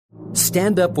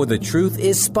Stand Up with the Truth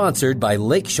is sponsored by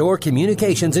Lakeshore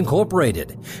Communications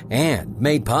Incorporated and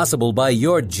made possible by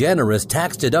your generous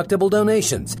tax-deductible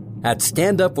donations at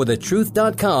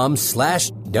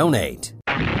standupwiththetruth.com/donate.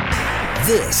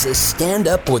 This is Stand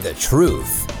Up with the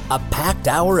Truth, a packed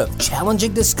hour of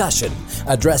challenging discussion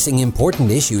addressing important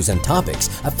issues and topics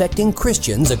affecting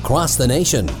Christians across the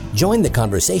nation. Join the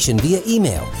conversation via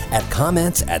email at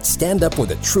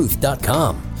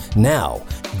comments@standupwiththetruth.com. Now,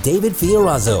 David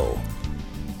Fiorazo.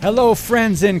 Hello,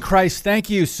 friends in Christ. Thank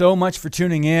you so much for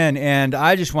tuning in. And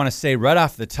I just want to say right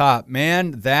off the top,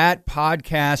 man, that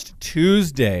podcast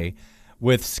Tuesday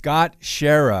with Scott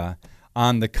Schara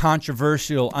on the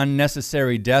controversial,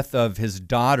 unnecessary death of his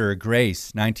daughter,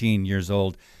 Grace, 19 years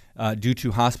old, due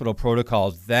to hospital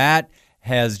protocols, that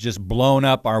has just blown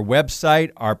up our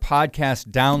website, our podcast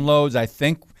downloads. I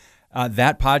think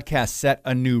that podcast set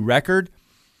a new record.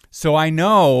 So I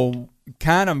know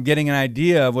kind of getting an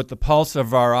idea of what the pulse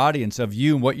of our audience, of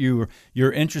you, and what you're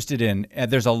interested in.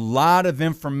 There's a lot of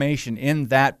information in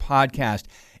that podcast.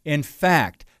 In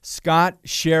fact, Scott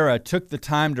Schara took the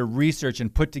time to research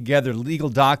and put together legal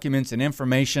documents and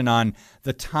information on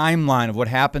the timeline of what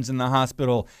happens in the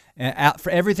hospital,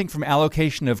 for everything from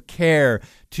allocation of care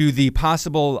to the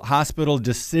possible hospital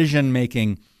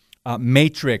decision-making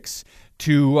matrix,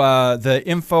 to the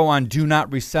info on do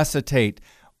not resuscitate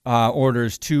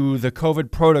orders, to the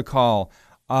COVID protocol,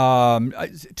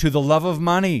 to the love of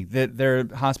money, that their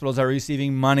hospitals are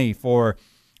receiving money for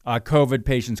COVID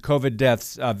patients, COVID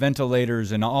deaths,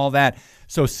 ventilators, and all that.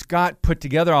 So Scott put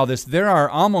together all this. There are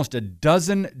almost a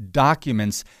dozen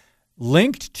documents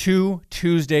linked to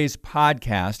Tuesday's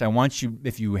podcast. I want you,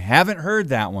 if you haven't heard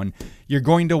that one, you're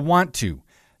going to want to.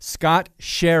 Scott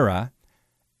Schara,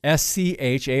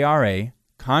 Schara,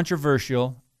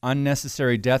 controversial,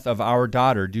 unnecessary death of our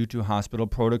daughter due to hospital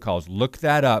protocols. Look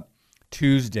that up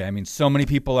Tuesday. I mean, so many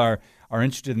people are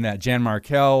interested in that. Jan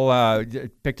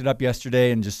Markell picked it up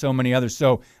yesterday, and just so many others.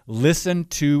 So listen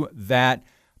to that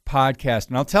podcast.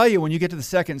 And I'll tell you, when you get to the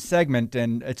second segment,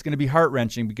 and it's going to be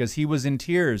heart-wrenching because he was in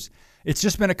tears. It's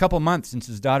just been a couple months since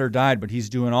his daughter died, but he's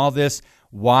doing all this.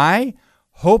 Why?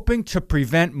 Hoping to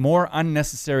prevent more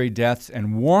unnecessary deaths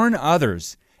and warn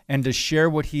others, and to share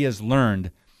what he has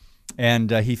learned.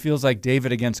 And he feels like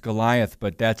David against Goliath,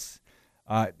 but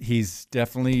he's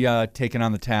definitely taken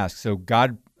on the task. So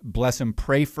God bless him.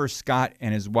 Pray for Scott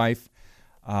and his wife.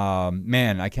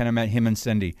 Man, I can't imagine him and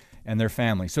Cindy and their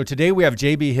family. So today we have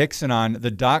J.B. Hixson on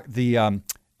the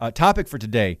topic for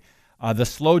today, the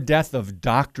slow death of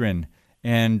doctrine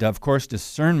and, of course,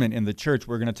 discernment in the church.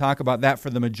 We're going to talk about that for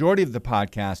the majority of the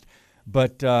podcast.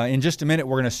 But in just a minute,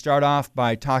 we're going to start off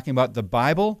by talking about the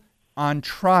Bible on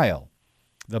trial.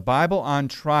 The Bible on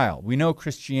trial. We know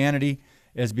Christianity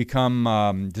has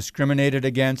become discriminated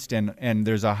against, and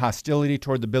there's a hostility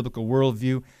toward the biblical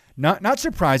worldview. Not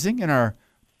surprising in our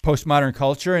postmodern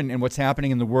culture and what's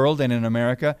happening in the world and in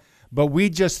America, but we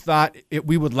just thought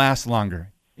we would last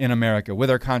longer in America with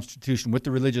our Constitution, with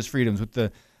the religious freedoms, with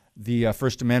the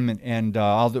First Amendment, and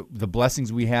all the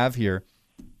blessings we have here.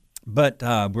 But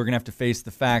we're going to have to face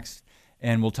the facts,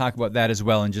 and we'll talk about that as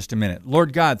well in just a minute.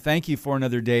 Lord God, thank you for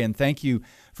another day, and thank you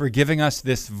for giving us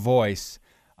this voice,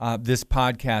 this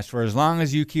podcast. For as long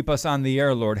as you keep us on the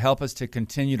air, Lord, help us to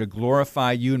continue to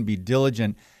glorify you and be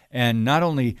diligent, and not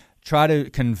only try to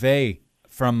convey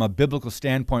from a biblical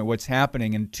standpoint what's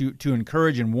happening, and to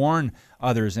encourage and warn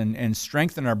others and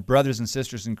strengthen our brothers and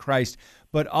sisters in Christ,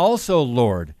 but also,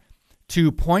 Lord, to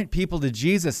point people to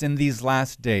Jesus in these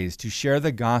last days, to share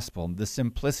the gospel, the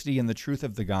simplicity and the truth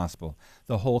of the gospel,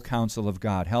 the whole counsel of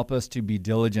God. Help us to be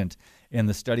diligent in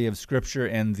the study of Scripture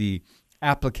and the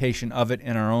application of it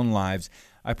in our own lives.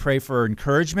 I pray for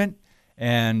encouragement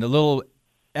and a little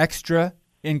extra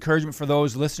encouragement for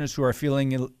those listeners who are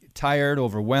feeling tired,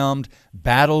 overwhelmed,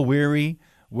 battle-weary.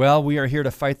 Well, we are here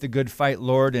to fight the good fight,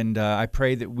 Lord, and I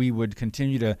pray that we would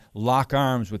continue to lock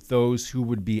arms with those who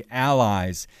would be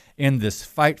allies in this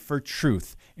fight for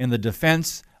truth, in the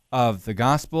defense of the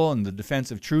gospel and the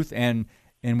defense of truth, and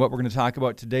in what we're going to talk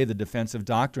about today, the defense of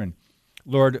doctrine.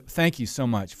 Lord, thank you so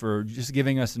much for just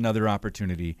giving us another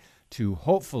opportunity to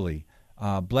hopefully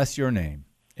bless your name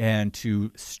and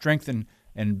to strengthen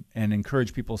and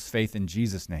encourage people's faith in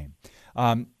Jesus' name.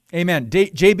 Amen.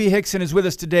 J.B. Hixson is with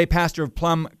us today, pastor of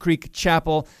Plum Creek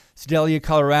Chapel, Sedalia,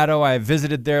 Colorado. I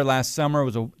visited there last summer. It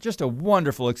was just a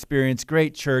wonderful experience,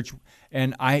 great church,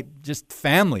 and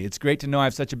family. It's great to know I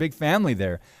have such a big family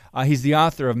there. He's the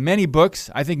author of many books,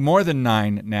 I think more than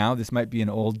 9 now. This might be an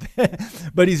old,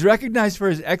 but he's recognized for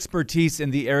his expertise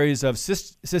in the areas of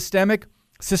systematic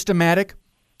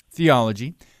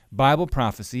theology, Bible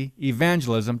prophecy,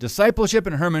 evangelism, discipleship,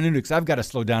 and hermeneutics. I've got to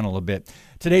slow down a little bit.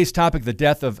 Today's topic, the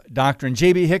death of doctrine.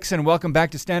 J.B. Hixson, welcome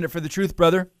back to Stand Up for the Truth,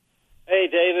 brother. Hey,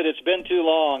 David, it's been too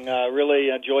long. Really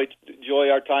enjoy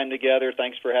our time together.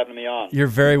 Thanks for having me on. You're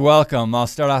very welcome. I'll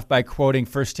start off by quoting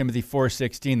 1 Timothy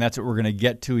 4:16. That's what we're going to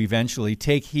get to eventually.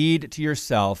 Take heed to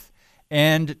yourself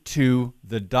and to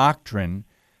the doctrine.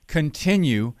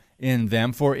 Continue in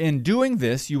them, for in doing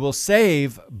this you will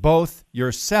save both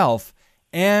yourself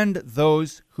and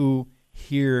those who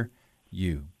hear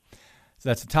you. So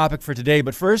that's the topic for today.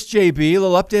 But first, JB, a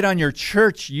little update on your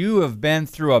church. You have been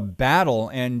through a battle,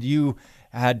 and you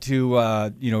had to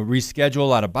reschedule a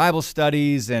lot of Bible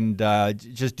studies and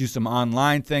just do some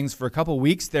online things for a couple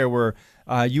weeks there where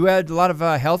you had a lot of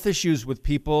health issues with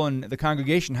people in the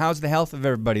congregation. How's the health of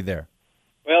everybody there?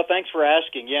 Well, thanks for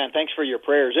asking, and thanks for your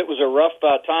prayers. It was a rough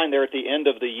time there at the end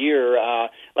of the year.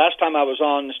 Last time I was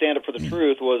on Stand Up for the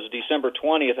Truth was December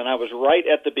 20th, and I was right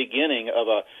at the beginning of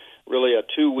a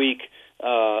 2-week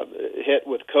hit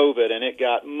with COVID, and it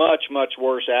got much, much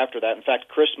worse after that. In fact,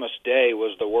 Christmas Day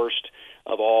was the worst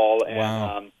of all, and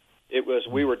wow.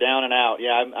 We were down and out.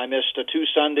 Yeah, I missed 2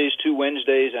 Sundays, 2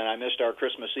 Wednesdays, and I missed our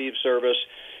Christmas Eve service.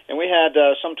 And we had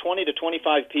some 20 to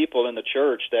 25 people in the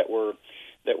church that were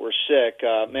sick,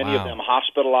 many of them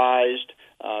hospitalized,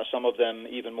 some of them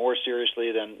even more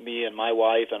seriously than me and my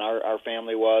wife and our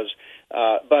family was.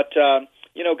 But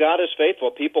God is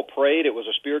faithful. People prayed. It was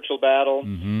a spiritual battle.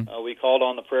 Mm-hmm. We called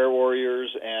on the prayer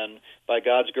warriors, and by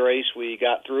God's grace, we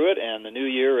got through it, and the new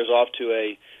year is off to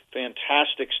a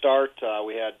fantastic start.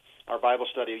 We had our Bible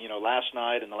study, last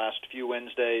night and the last few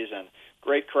Wednesdays, and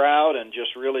great crowd, and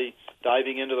just really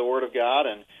diving into the Word of God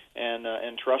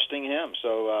and trusting Him.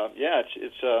 So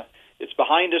it's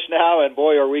behind us now, and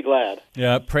boy, are we glad.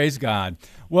 Yeah, praise God.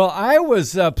 Well, I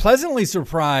was pleasantly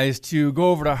surprised to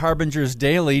go over to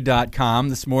harbingersdaily.com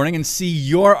this morning and see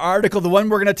your article, the one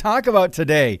we're going to talk about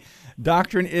today.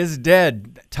 Doctrine is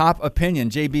dead. Top opinion,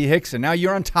 J.B. Hixson. Now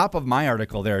you're on top of my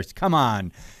article there. Come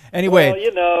on. Anyway.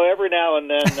 Well, every now and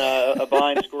then a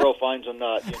blind squirrel finds a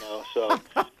nut, so.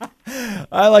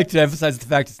 I like to emphasize the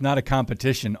fact it's not a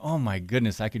competition. Oh, my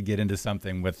goodness, I could get into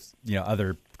something with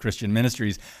other Christian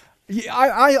ministries.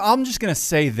 I'm just going to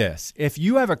say this. If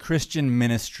you have a Christian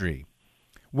ministry,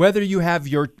 whether you have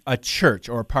a church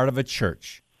or a part of a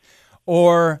church,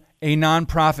 or a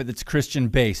nonprofit that's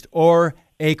Christian-based, or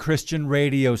a Christian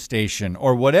radio station,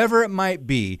 or whatever it might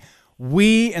be,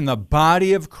 we in the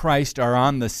body of Christ are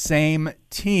on the same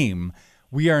team.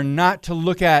 We are not to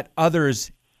look at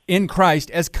others in Christ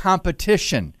as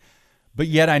competition, but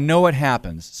yet I know it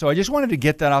happens. So I just wanted to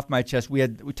get that off my chest. We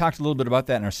talked a little bit about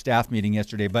that in our staff meeting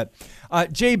yesterday. But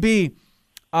JB,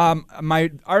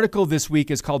 my article this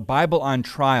week is called Bible on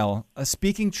Trial.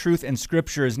 Speaking truth in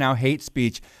Scripture is now hate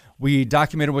speech. We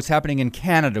documented what's happening in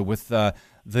Canada with the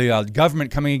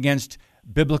government coming against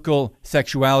biblical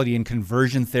sexuality and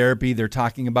conversion therapy. They're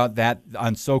talking about that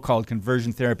on so-called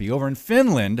conversion therapy. Over in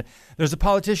Finland, there's a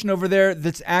politician over there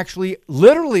that's actually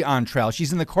literally on trial.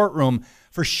 She's in the courtroom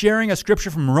for sharing a scripture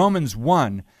from Romans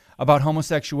 1 about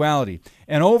homosexuality.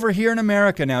 And over here in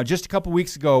America now, just a couple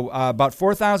weeks ago, about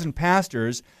 4,000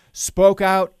 pastors spoke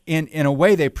out in a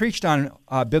way. They preached on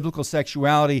biblical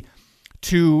sexuality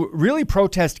to really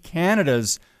protest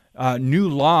Canada's new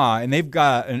law, and they've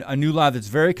got a new law that's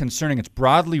very concerning. It's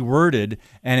broadly worded,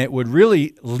 and it would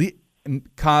really it would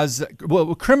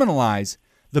criminalize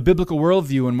the biblical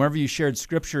worldview and wherever you shared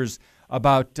scriptures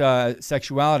about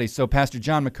sexuality. So Pastor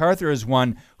John MacArthur is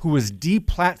one who was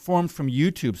deplatformed from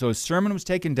YouTube. So his sermon was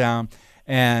taken down,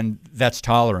 and that's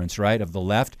tolerance, right, of the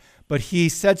left. But he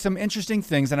said some interesting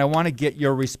things, and I want to get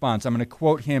your response. I'm going to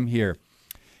quote him here.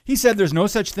 He said, "There's no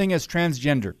such thing as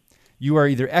transgender. You are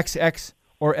either XX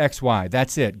or XY.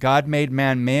 That's it. God made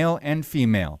man male and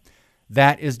female.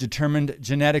 That is determined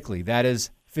genetically. That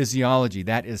is physiology.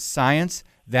 That is science.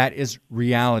 That is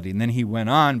reality." And then he went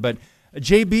on. But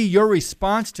JB, your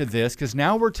response to this, because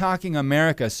now we're talking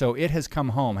America, so it has come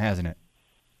home, hasn't it?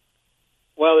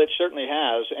 Well, it certainly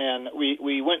has, and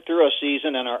we went through a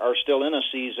season and are still in a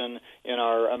season in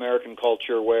our American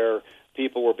culture where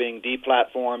people were being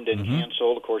deplatformed and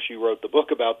canceled. Of course, you wrote the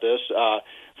book about this,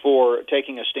 for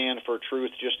taking a stand for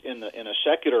truth just in a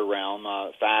secular realm,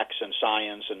 facts and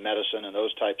science and medicine and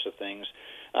those types of things.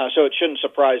 So it shouldn't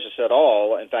surprise us at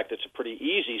all. In fact, it's a pretty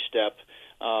easy step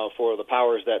for the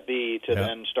powers that be to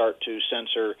then start to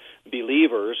censor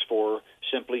believers for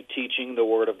simply teaching the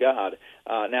Word of God.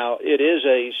 Now, it is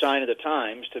a sign of the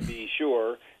times, to be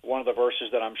sure. One of the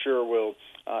verses that I'm sure we'll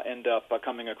end up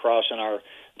coming across in our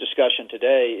discussion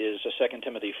today is 2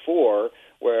 Timothy 4,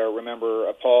 where,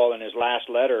 remember, Paul in his last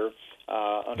letter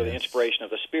under the inspiration of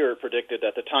the Spirit, predicted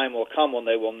that the time will come when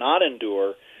they will not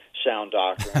endure sound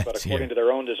doctrine, but according to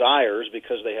their own desires,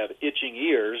 because they have itching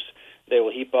ears, they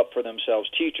will heap up for themselves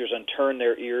teachers and turn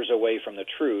their ears away from the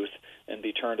truth and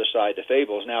be turned aside to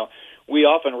fables. Now, we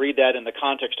often read that in the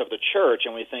context of the church,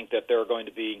 and we think that there are going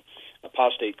to be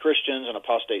apostate Christians and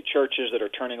apostate churches that are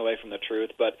turning away from the truth,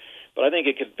 but I think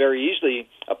it could very easily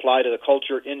apply to the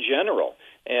culture in general.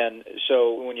 And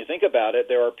so when you think about it,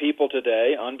 there are people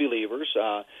today, unbelievers,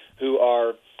 who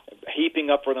are heaping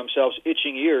up for themselves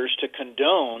itching ears to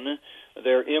condone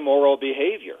their immoral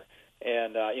behavior.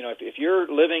 And, if you're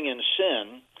living in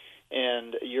sin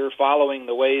and you're following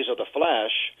the ways of the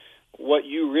flesh, what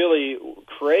you really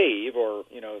crave, or,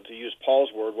 to use Paul's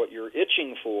word, what you're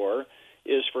itching for,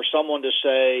 is for someone to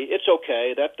say, it's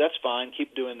okay, that's fine,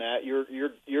 keep doing that,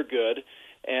 you're good.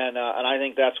 And I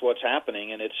think that's what's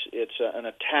happening, and it's an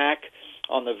attack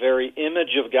on the very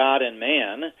image of God and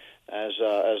man. As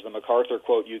the MacArthur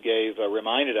quote you gave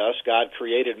reminded us, God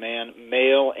created man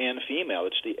male and female.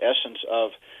 It's the essence of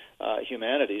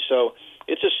humanity. So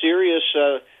it's a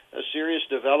serious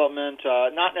development,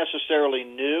 not necessarily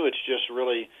new. It's just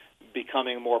really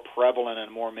becoming more prevalent and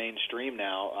more mainstream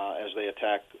now as they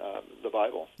attack the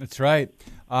Bible. That's right.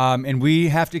 And we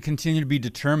have to continue to be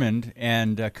determined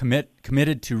and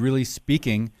committed to really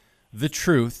speaking the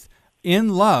truth in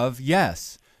love,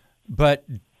 yes, but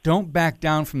don't back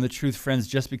down from the truth, friends,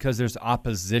 just because there's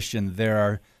opposition. There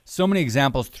are so many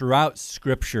examples throughout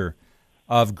Scripture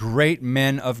of great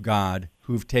men of God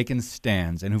who've taken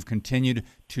stands and who've continued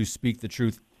to speak the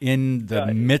truth in the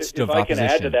midst of opposition. If I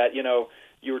can add to that,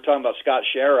 you were talking about Scott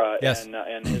Schara yes.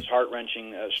 and his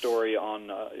heart-wrenching story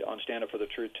on Stand Up for the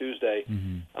Truth Tuesday.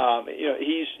 Mm-hmm.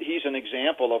 He's an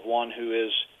example of one who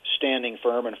is standing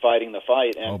firm and fighting the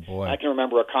fight. And I can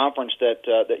remember a conference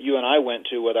that you and I went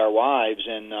to with our wives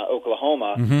in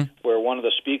Oklahoma, mm-hmm. where one of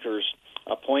the speakers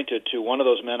pointed to one of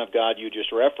those men of God you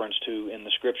just referenced, who in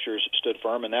the Scriptures stood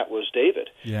firm, and that was David.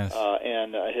 Yes.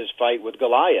 And his fight with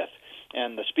Goliath.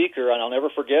 And the speaker, and I'll never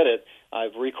forget it,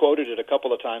 I've re-quoted it a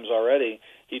couple of times already,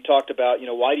 he talked about,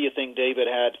 why do you think David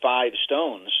had 5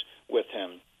 stones with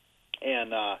him?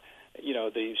 And,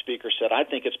 the speaker said, I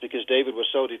think it's because David was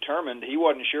so determined, he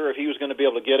wasn't sure if he was going to be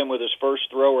able to get him with his first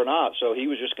throw or not, so he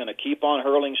was just going to keep on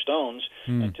hurling stones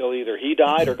until either he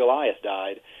died or Goliath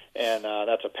died. And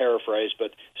that's a paraphrase,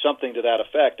 but something to that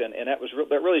effect. And that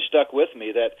really stuck with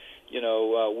me, that,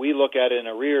 we look at it in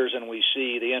arrears and we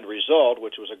see the end result,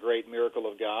 which was a great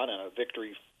miracle of God and a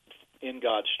victory in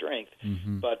God's strength.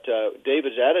 Mm-hmm. But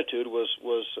David's attitude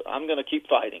was I'm going to keep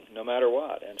fighting no matter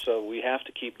what. And so we have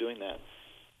to keep doing that.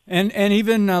 And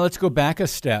even, let's go back a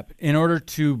step. In order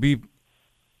to be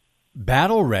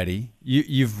battle ready,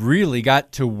 you've really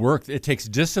got to work. It takes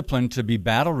discipline to be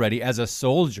battle ready as a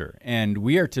soldier. And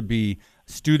we are to be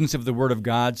students of the Word of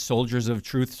God, soldiers of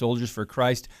truth, soldiers for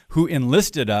Christ, who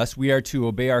enlisted us. We are to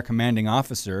obey our commanding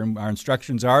officer, and our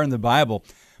instructions are in the Bible.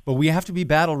 But we have to be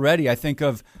battle ready. I think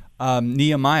of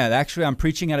Nehemiah. Actually, I'm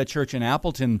preaching at a church in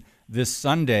Appleton this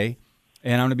Sunday,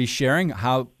 and I'm going to be sharing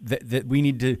how that we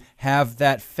need to have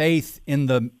that faith in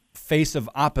the face of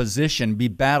opposition, be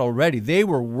battle ready. They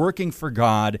were working for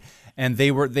God, and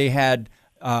they had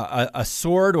a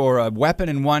sword or a weapon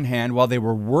in one hand while they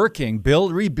were working,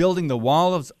 rebuilding the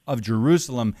walls of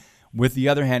Jerusalem with the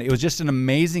other hand. It was just an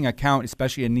amazing account,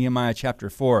 especially in Nehemiah chapter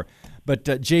 4. But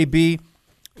JB,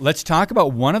 let's talk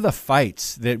about one of the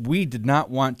fights that we did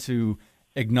not want to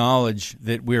acknowledge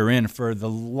that we're in for the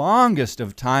longest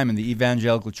of time in the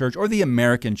evangelical church, or the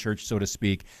American church, so to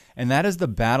speak, and that is the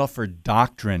battle for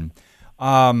doctrine.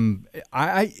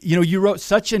 You wrote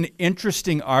such an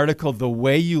interesting article, the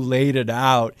way you laid it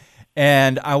out,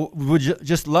 and I would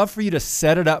just love for you to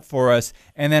set it up for us.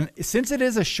 And then, since it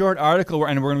is a short article,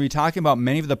 and we're going to be talking about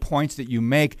many of the points that you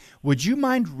make, would you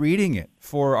mind reading it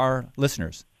for our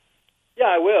listeners? Yeah,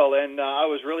 I will, and I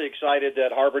was really excited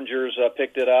that Harbinger's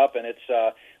picked it up, and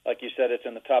it's, like you said, it's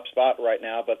in the top spot right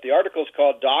now. But the article's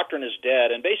called Doctrine is Dead,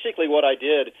 and basically what I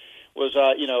did was,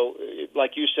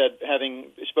 like you said, having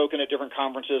spoken at different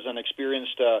conferences and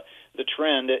experienced the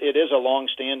trend, it is a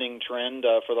long-standing trend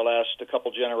for the last couple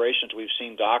generations. We've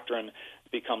seen doctrine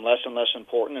become less and less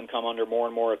important and come under more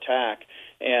and more attack.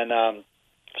 And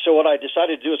so what I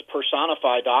decided to do is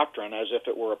personify doctrine as if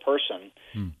it were a person,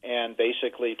 and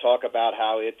basically talk about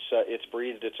how it's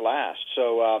breathed its last.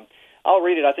 So I'll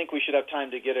read it. I think we should have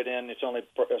time to get it in. It's only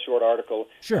a short article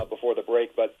before the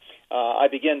break. But I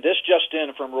begin, this just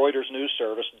in from Reuters News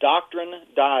Service. Doctrine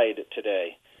died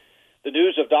today. The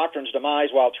news of Doctrine's demise,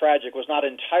 while tragic, was not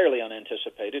entirely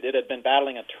unanticipated. It had been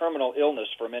battling a terminal illness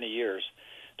for many years.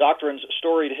 Doctrine's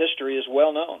storied history is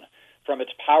well known. from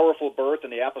its powerful birth in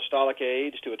the apostolic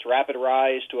age to its rapid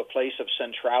rise to a place of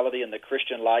centrality in the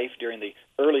Christian life during the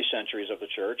early centuries of the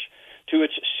Church, to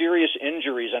its serious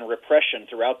injuries and repression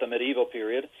throughout the medieval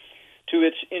period, to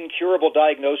its incurable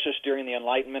diagnosis during the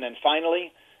Enlightenment, and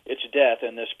finally, its death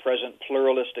in this present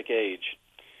pluralistic age.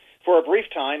 For a brief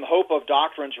time, hope of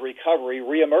doctrine's recovery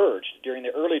reemerged during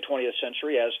the early 20th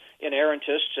century as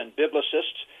inerrantists and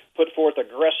biblicists put forth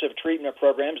aggressive treatment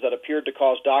programs that appeared to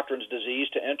cause doctrine's disease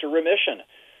to enter remission.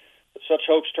 But such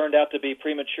hopes turned out to be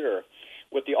premature.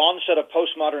 With the onset of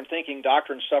postmodern thinking,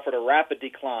 doctrine suffered a rapid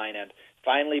decline and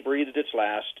finally breathed its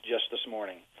last just this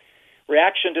morning.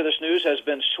 Reaction to this news has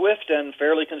been swift and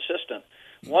fairly consistent.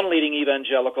 One leading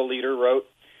evangelical leader wrote,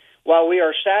 "While we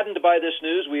are saddened by this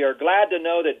news, we are glad to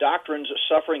know that doctrine's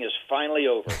suffering is finally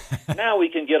over. Now we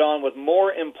can get on with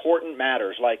more important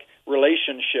matters like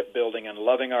relationship building and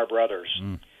loving our brothers."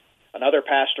 Another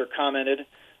pastor commented,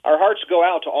 "Our hearts go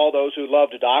out to all those who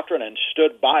loved doctrine and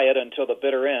stood by it until the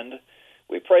bitter end.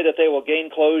 We pray that they will gain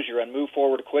closure and move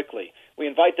forward quickly. We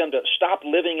invite them to stop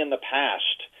living in the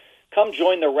past. Come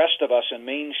join the rest of us in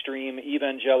mainstream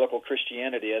evangelical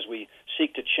Christianity as we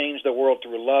seek to change the world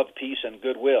through love, peace, and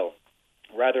goodwill,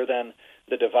 rather than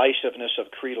the divisiveness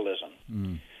of creedalism."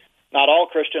 Not all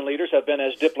Christian leaders have been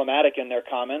as diplomatic in their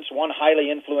comments. One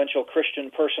highly influential Christian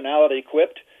personality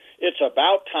quipped, "It's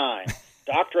about time.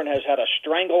 Doctrine has had a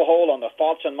stranglehold on the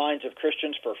thoughts and minds of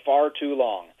Christians for far too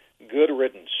long. Good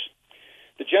riddance."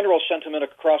 The general sentiment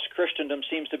across Christendom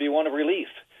seems to be one of relief.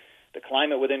 The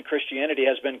climate within Christianity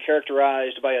has been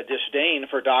characterized by a disdain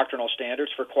for doctrinal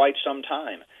standards for quite some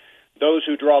time. Those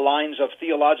who draw lines of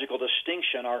theological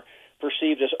distinction are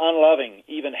perceived as unloving,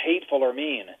 even hateful or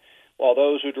mean, while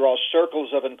those who draw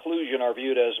circles of inclusion are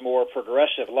viewed as more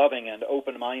progressive, loving, and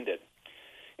open-minded.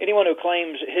 Anyone who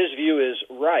claims his view is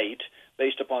right,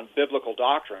 based upon biblical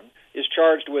doctrine, is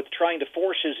charged with trying to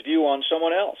force his view on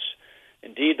someone else.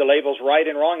 Indeed, the labels right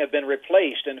and wrong have been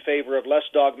replaced in favor of less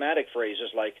dogmatic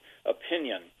phrases like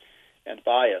opinion and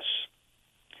bias.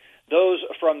 Those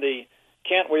from the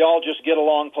 "Can't we all just get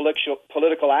along"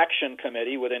 political action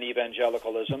committee within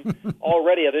evangelicalism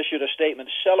already have issued a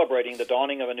statement celebrating the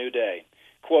dawning of a new day.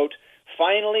 Quote,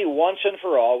 "Finally, once and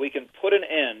for all, we can put an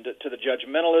end to the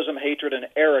judgmentalism, hatred, and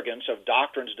arrogance of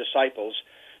doctrine's disciples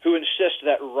who insist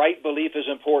that right belief is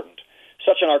important.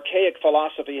 Such an archaic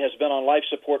philosophy has been on life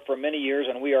support for many years,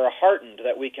 and we are heartened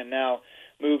that we can now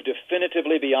move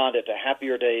definitively beyond it to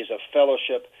happier days of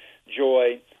fellowship,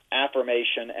 joy,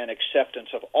 affirmation, and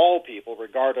acceptance of all people,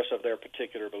 regardless of their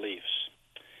particular beliefs."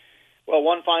 Well,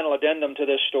 one final addendum to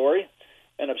this story.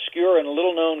 An obscure and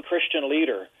little-known Christian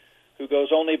leader who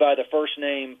goes only by the first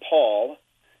name Paul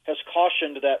has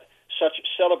cautioned that such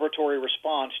celebratory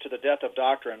response to the death of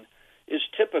doctrine is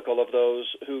typical of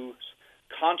those whose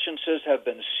consciences have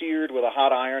been seared with a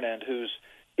hot iron and whose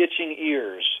itching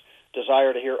ears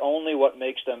desire to hear only what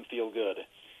makes them feel good.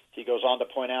 He goes on to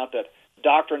point out that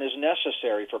doctrine is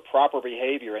necessary for proper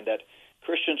behavior and that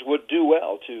Christians would do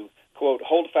well to, quote,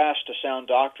 "hold fast to sound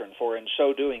doctrine, for in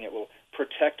so doing it will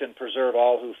protect and preserve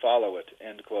all who follow it,"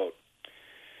 end quote.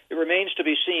 It remains to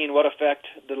be seen what effect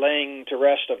the laying to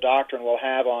rest of doctrine will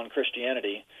have on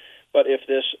Christianity, but if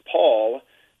this Paul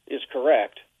is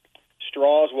correct,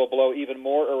 straws will blow even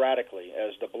more erratically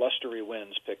as the blustery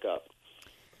winds pick up.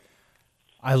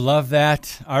 I love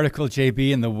that article,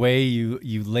 JB, and the way you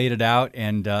laid it out,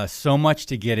 and so much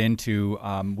to get into.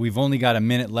 We've only got a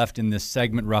minute left in this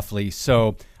segment, roughly,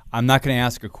 so I'm not going to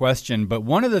ask a question. But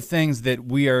one of the things that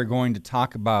we are going to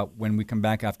talk about when we come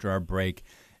back after our break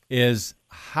is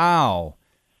how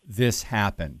this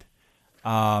happened.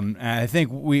 And I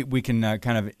think we can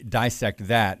kind of dissect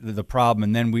that, the problem,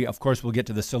 and then we, of course, will get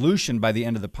to the solution by the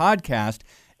end of the podcast,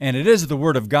 and it is the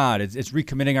Word of God. It's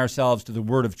recommitting ourselves to the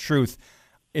Word of truth.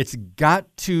 It's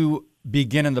got to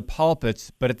begin in the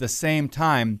pulpits, but at the same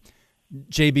time,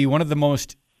 JB, one of the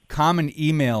most common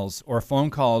emails or phone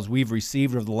calls we've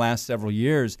received over the last several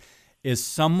years is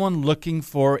someone looking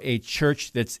for a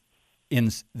church that's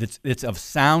of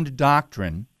sound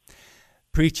doctrine,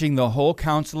 preaching the whole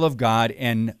counsel of God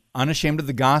and unashamed of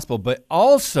the gospel, but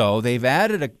also they've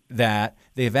added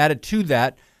to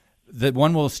that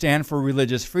one will stand for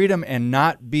religious freedom and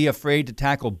not be afraid to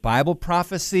tackle Bible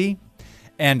prophecy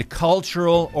and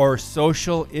cultural or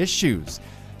social issues.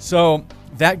 So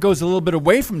that goes a little bit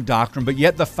away from doctrine, but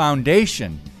yet the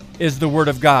foundation is the Word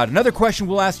of God. Another question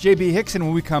we'll ask J.B. Hixson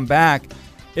when we come back: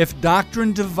 if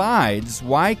doctrine divides,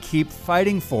 why keep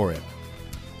fighting for it?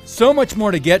 So much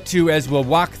more to get to as we'll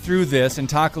walk through this and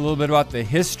talk a little bit about the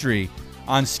history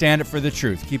on Stand Up for the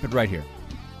Truth. Keep it right here.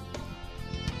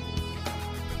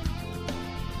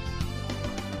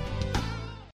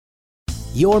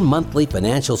 Your monthly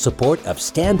financial support of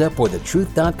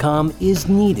StandUpForTheTruth.com is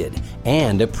needed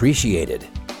and appreciated.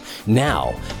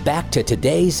 Now, back to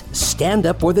today's Stand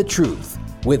Up for the Truth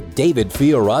with David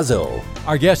Fiorazo.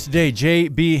 Our guest today,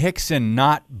 J.B. Hixson,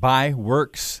 Not by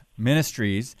Works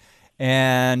Ministries.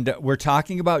 And we're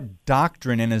talking about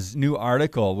doctrine in his new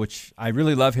article, which I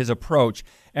really love his approach.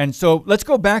 And so let's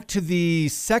go back to the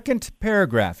second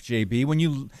paragraph, JB, when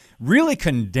you really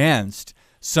condensed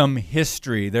some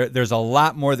history. There's a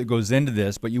lot more that goes into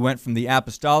this, but you went from the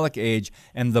apostolic age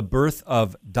and the birth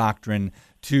of doctrine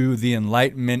to the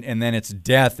Enlightenment and then its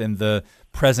death in the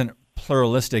present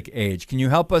pluralistic age. Can you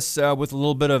help us with a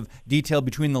little bit of detail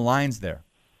between the lines there?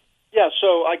 Yeah,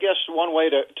 so I guess one way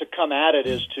to come at it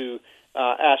is to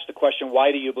ask the question,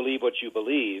 why do you believe what you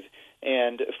believe?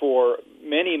 And for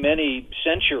many, many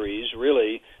centuries,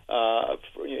 really,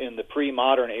 in the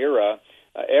pre-modern era,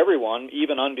 everyone,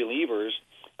 even unbelievers,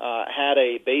 had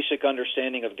a basic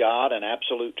understanding of God and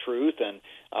absolute truth, and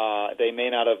they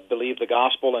may not have believed the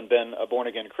gospel and been a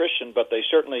born-again Christian, but they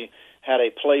certainly had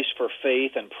a place for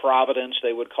faith and providence,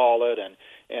 they would call it,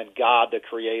 and God, the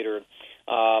Creator.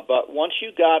 But once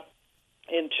you got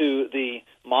into the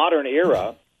modern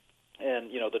era,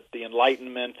 and the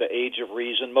Enlightenment, the Age of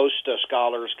Reason, most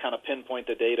scholars kind of pinpoint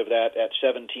the date of that at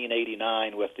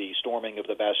 1789 with the storming of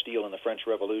the Bastille in the French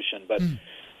Revolution. But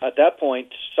at that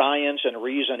point, science and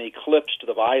reason eclipsed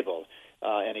the Bible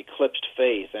and eclipsed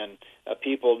faith, and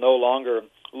people no longer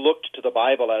looked to the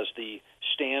Bible as the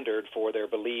standard for their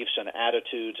beliefs and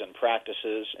attitudes and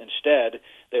practices. Instead,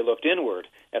 they looked inward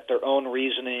at their own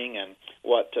reasoning and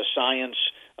what science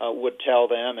would tell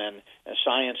them, and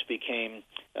science became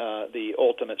the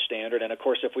ultimate standard. And of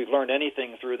course, if we've learned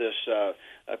anything through this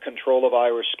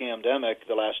coronavirus scamdemic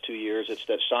the last 2 years, it's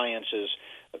that science is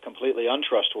completely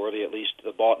untrustworthy, at least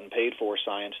the bought and paid for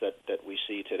science that we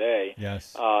see today.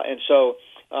 Yes. And so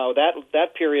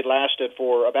that period lasted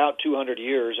for about 200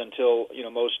 years until,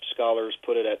 most scholars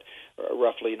put it at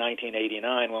roughly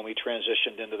 1989 when we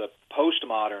transitioned into the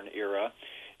postmodern era.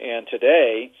 And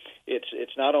today,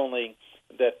 it's not only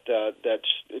that's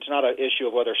it's not an issue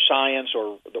of whether science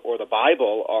or the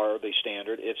Bible are the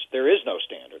standard. There is no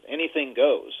standard. Anything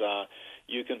goes.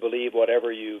 You can believe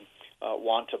whatever you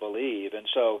want to believe, and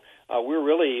so we're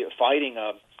really fighting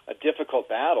a difficult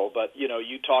battle. But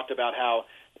you talked about how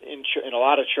in a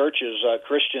lot of churches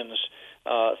Christians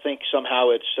think somehow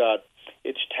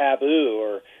it's taboo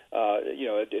or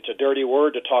it's a dirty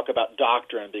word to talk about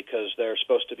doctrine because they're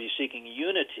supposed to be seeking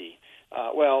unity.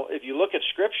 Well, if you look at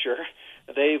Scripture,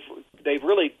 they've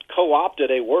really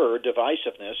co-opted a word,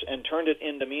 divisiveness, and turned it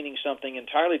into meaning something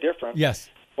entirely different. Yes.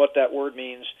 What that word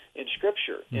means in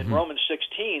Scripture. In Romans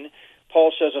 16,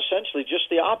 Paul says essentially just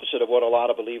the opposite of what a lot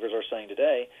of believers are saying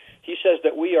today. He says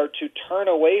that we are to turn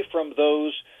away from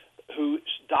those whose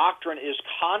doctrine is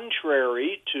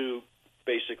contrary to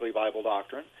basically Bible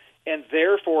doctrine, and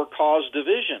therefore cause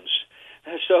divisions.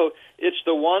 So it's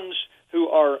the ones who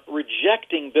are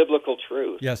rejecting biblical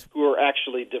truth, yes, who are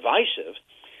actually divisive.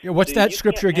 Yeah, what's that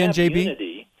scripture again, JB?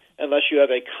 Unity unless you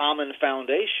have a common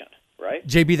foundation, right?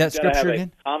 JB, that scripture have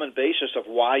again? A common basis of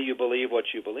why you believe what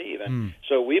you believe. And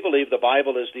so we believe the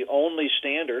Bible is the only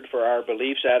standard for our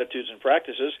beliefs, attitudes, and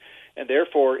practices, and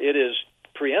therefore it is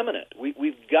preeminent.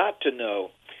 We've got to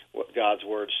know what God's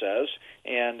Word says.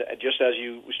 And just as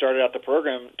you started out the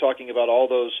program talking about all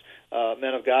those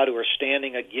men of God who are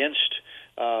standing against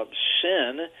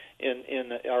sin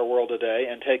in our world today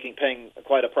and paying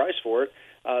quite a price for it,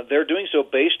 they're doing so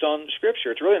based on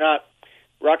Scripture. It's really not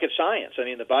rocket science. I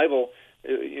mean, the Bible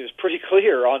is pretty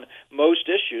clear on most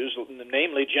issues,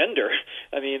 namely gender.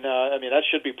 I mean, that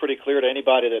should be pretty clear to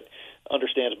anybody that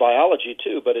understands biology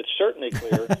too. But it's certainly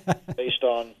clear based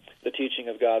on the teaching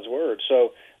of God's Word.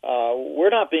 So we're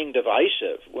not being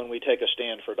divisive when we take a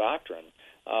stand for doctrine.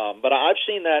 But I've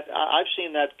seen that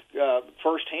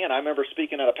firsthand. I remember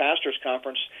speaking at a pastor's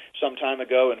conference some time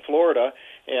ago in Florida,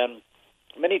 and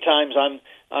many times I'm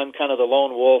kind of the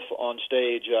lone wolf on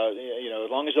stage. As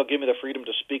long as they'll give me the freedom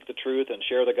to speak the truth and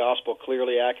share the gospel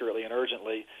clearly, accurately, and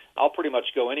urgently, I'll pretty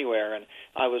much go anywhere. And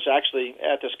I was actually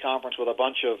at this conference with a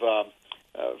bunch of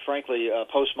frankly,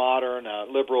 postmodern,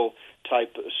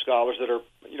 liberal-type scholars that are,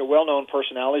 well-known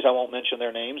personalities. I won't mention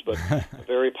their names, but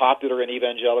very popular in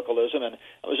evangelicalism. And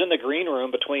I was in the green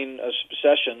room between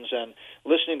sessions and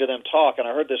listening to them talk, and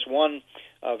I heard this one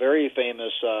very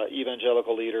famous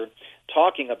evangelical leader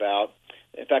talking about,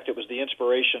 in fact, it was the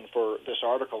inspiration for this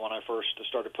article when I first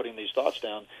started putting these thoughts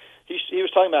down. He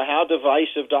was talking about how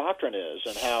divisive doctrine is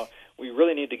and how we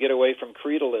really need to get away from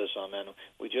creedalism, and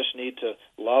we just need to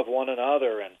love one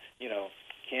another, and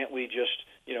can't we just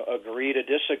agree to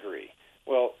disagree?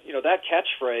 Well, that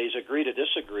catchphrase, agree to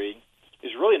disagree,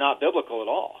 is really not biblical at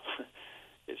all.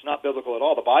 It's not biblical at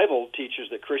all. The Bible teaches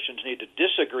that Christians need to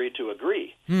disagree to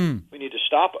agree. We need to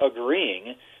stop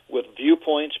agreeing with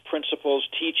viewpoints, principles,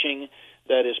 teaching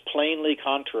that is plainly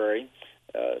contrary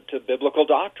to biblical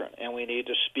doctrine, and we need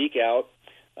to speak out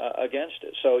against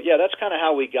it. So, that's kind of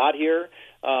how we got here,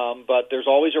 but there's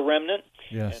always a remnant,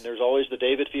 and there's always the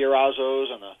David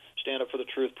Fiorazzos and the Stand Up for the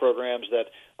Truth programs that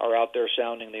are out there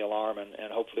sounding the alarm,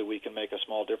 and hopefully we can make a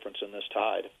small difference in this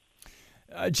tide.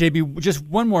 JB, just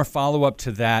one more follow-up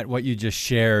to that, what you just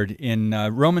shared. In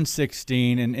Romans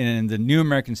 16 and in the New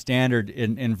American Standard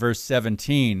in verse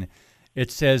 17, it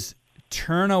says,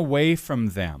 turn away from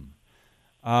them.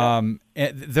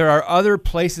 There are other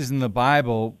places in the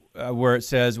Bible where it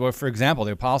says, well, for example,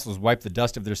 the apostles wiped the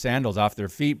dust of their sandals off their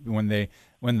feet when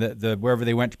wherever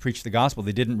they went to preach the gospel,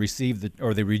 they didn't receive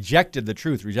they rejected the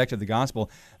truth, rejected the gospel.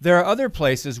 There are other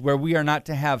places where we are not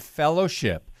to have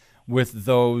fellowship with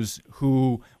those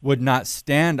who would not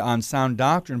stand on sound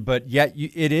doctrine, but yet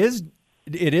it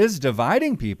is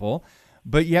dividing people,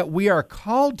 but yet we are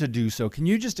called to do so. Can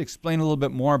you just explain a little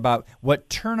bit more about what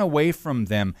turn away from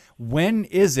them? When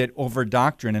is it over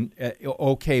doctrine and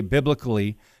okay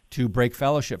biblically to break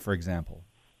fellowship, for example?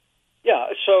 Yeah,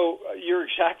 so you're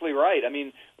exactly right. I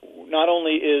mean, not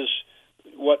only is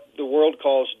what the world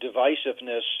calls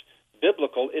divisiveness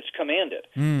biblical, it's commanded.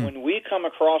 When we come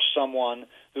across someone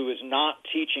who is not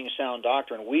teaching sound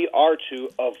doctrine, we are to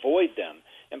avoid them.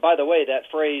 And by the way, that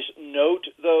phrase, note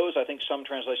those, I think some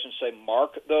translations say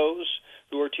mark those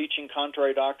who are teaching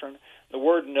contrary doctrine. The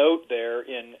word note there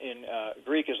in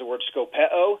Greek is the word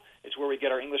skopeo. It's where we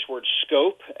get our English word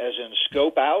scope, as in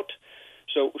scope out.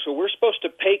 So we're supposed to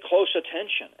pay close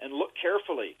attention and look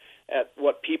carefully at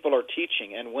what people are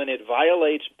teaching. And when it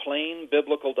violates plain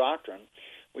biblical doctrine,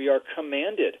 we are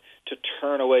commanded to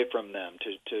turn away from them,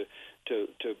 to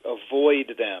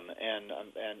avoid them and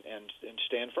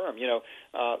stand firm.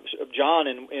 John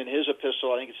in his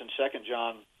epistle, I think it's in 2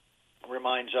 John,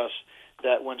 reminds us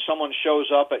that when someone shows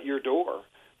up at your door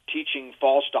teaching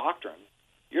false doctrine,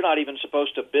 you're not even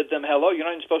supposed to bid them hello. You're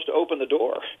not even supposed to open the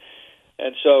door.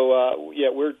 And so,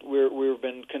 we've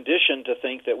been conditioned to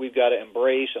think that we've got to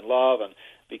embrace and love and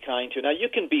be kind to. Now, you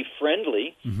can be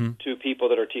friendly to people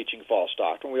that are teaching false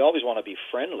doctrine. We always want to be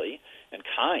friendly and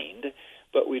kind,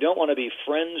 but we don't want to be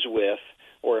friends with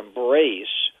or embrace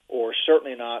or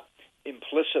certainly not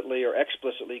implicitly or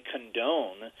explicitly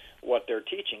condone what they're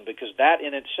teaching, because that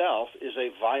in itself is a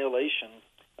violation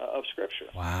of Scripture.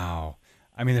 Wow.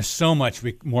 I mean, there's so much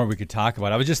more we could talk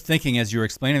about. I was just thinking as you were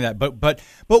explaining that, but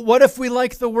what if we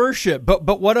like the worship?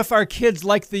 But what if our kids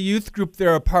like the youth group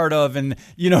they're a part of? And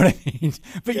you know what I mean?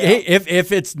 But hey,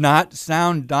 if it's not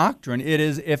sound doctrine,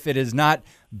 if it is not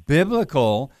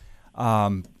biblical,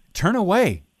 turn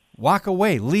away, walk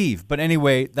away, leave. But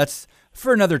anyway, that's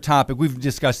for another topic. We've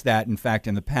discussed that, in fact,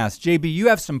 in the past. JB, you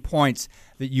have some points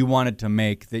that you wanted to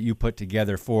make that you put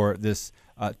together for this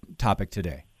topic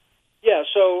today. Yeah,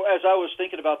 so as I was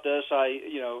thinking about this,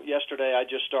 yesterday I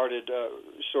just started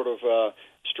sort of a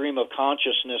stream of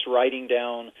consciousness, writing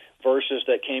down verses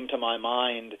that came to my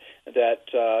mind that,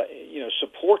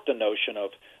 support the notion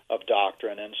of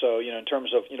doctrine. And so, in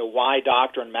terms of, why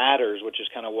doctrine matters, which is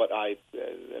kind of what I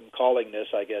am calling this,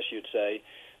 I guess you'd say,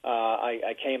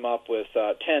 I came up with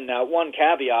 10. Now, one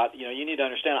caveat, you need to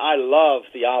understand, I love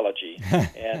theology,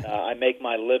 and I make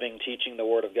my living teaching the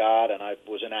Word of God, and I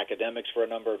was in academics for a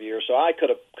number of years, so I could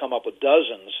have come up with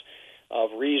dozens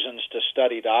of reasons to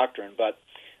study doctrine, but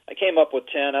I came up with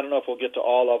 10. I don't know if we'll get to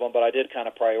all of them, but I did kind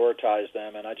of prioritize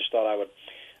them, and I just thought I would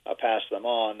pass them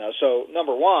on. So,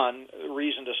 number one,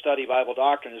 reason to study Bible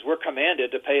doctrine is we're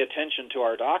commanded to pay attention to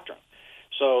our doctrine.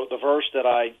 So the verse that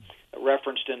I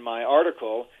referenced in my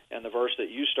article and the verse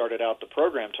that you started out the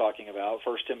program talking about,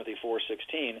 1 Timothy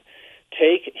 4:16,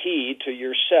 take heed to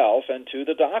yourself and to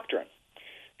the doctrine.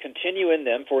 Continue in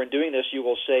them, for in doing this you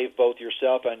will save both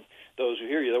yourself and those who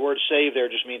hear you. The word save there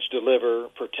just means deliver,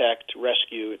 protect,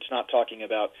 rescue. It's not talking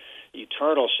about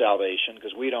eternal salvation,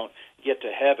 because we don't get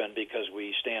to heaven because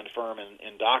we stand firm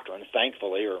in doctrine,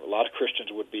 thankfully, or a lot of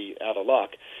Christians would be out of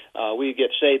luck. We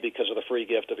get saved because of the free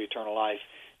gift of eternal life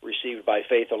received by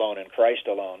faith alone in Christ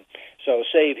alone. So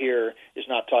save here is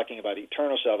not talking about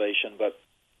eternal salvation, but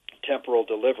temporal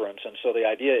deliverance. And so the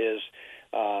idea is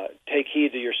take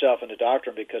heed to yourself and to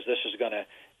doctrine, because this is going to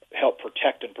help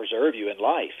protect and preserve you in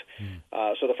life.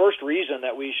 So the first reason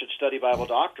that we should study Bible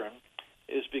doctrine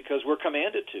is because we're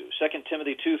commanded to. 2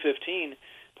 Timothy 2:15,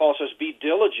 Paul says, be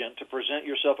diligent to present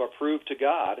yourself approved to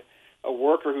God, a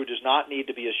worker who does not need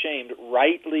to be ashamed,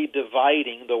 rightly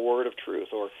dividing the word of truth,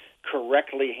 or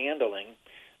correctly handling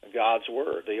God's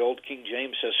Word. The old King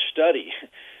James says study.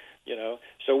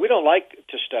 So we don't like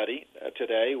to study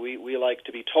today. We like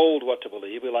to be told what to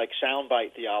believe. We like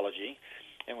soundbite theology.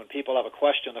 And when people have a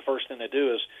question, the first thing they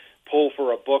do is pull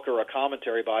for a book or a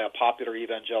commentary by a popular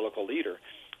evangelical leader.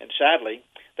 And sadly,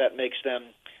 that makes them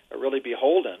really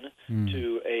beholden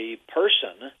to a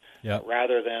person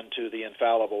rather than to the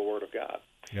infallible Word of God.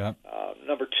 Yep.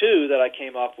 Number two that I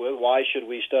came up with, why should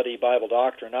we study Bible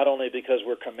doctrine? Not only because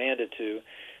we're commanded to,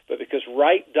 but because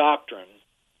right doctrine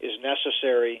is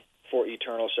necessary for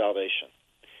eternal salvation.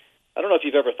 I don't know if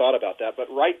you've ever thought about that, but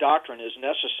right doctrine is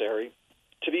necessary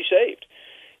to be saved.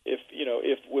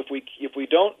 If we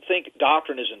don't think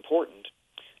doctrine is important,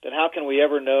 then how can we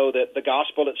ever know that the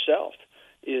gospel itself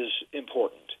is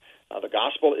important? The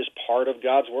gospel is part of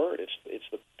God's Word. It's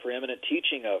the preeminent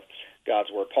teaching of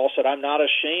God's Word. Paul said, I'm not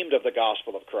ashamed of the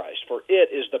gospel of Christ, for it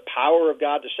is the power of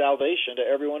God to salvation to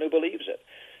everyone who believes it.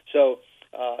 So,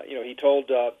 he told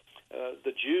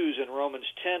the Jews in Romans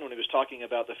 10 when he was talking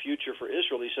about the future for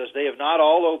Israel, he says, they have not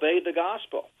all obeyed the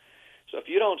gospel. So if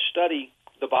you don't study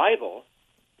the Bible,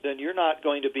 then you're not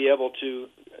going to be able to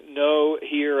know,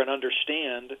 hear, and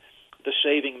understand the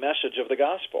saving message of the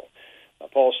gospel.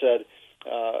 Paul said,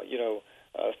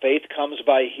 faith comes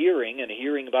by hearing, and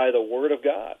hearing by the Word of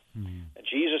God. Mm-hmm. And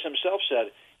Jesus himself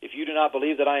said, if you do not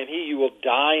believe that I am He, you will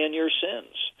die in your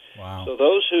sins. Wow. So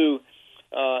those who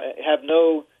have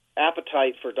no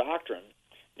appetite for doctrine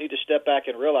need to step back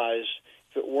and realize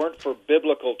if it weren't for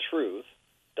biblical truth,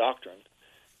 doctrine,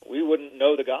 we wouldn't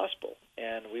know the gospel,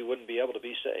 and we wouldn't be able to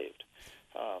be saved.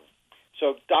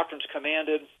 So doctrine's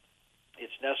commanded.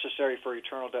 It's necessary for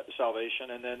eternal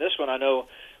salvation. And then this one I know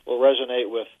will resonate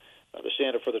with the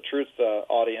Stand Up for the Truth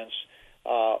audience.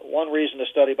 One reason to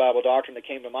study Bible doctrine that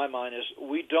came to my mind is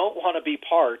we don't want to be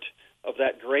part of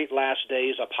that great last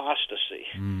days apostasy.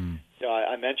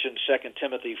 I mentioned 2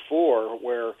 Timothy 4,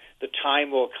 where the time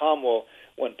will come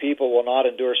when people will not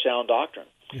endure sound doctrine.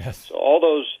 Yes. So all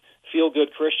those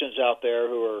feel-good Christians out there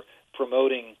who are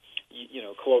promoting,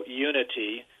 quote,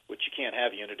 unity, which you can't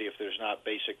have unity if there's not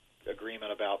basic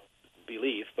agreement about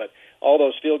belief, but all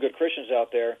those feel-good Christians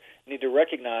out there need to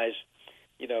recognize,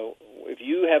 if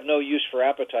you have no use for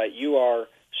appetite, you are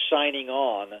signing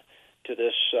on to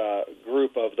this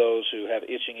group of those who have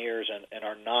itching ears and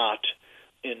are not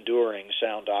enduring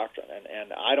sound doctrine.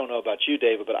 And I don't know about you,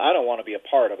 David, but I don't want to be a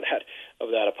part of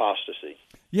that apostasy.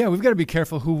 Yeah, we've got to be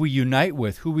careful who we unite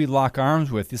with, who we lock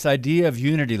arms with. This idea of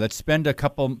unity, let's spend a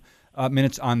couple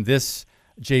minutes on this,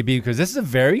 JB, because this is a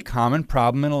very common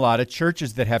problem in a lot of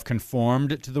churches that have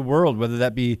conformed to the world, whether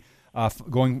that be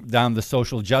going down the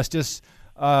social justice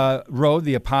road,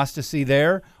 the apostasy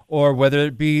there, or whether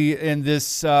it be in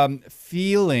this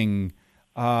feeling,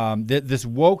 this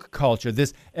woke culture,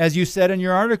 this, as you said in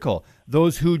your article,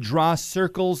 those who draw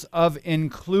circles of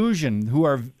inclusion, who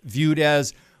are viewed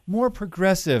as more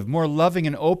progressive, more loving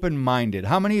and open-minded.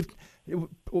 How many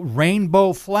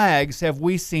rainbow flags have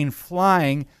we seen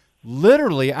flying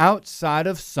literally outside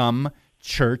of some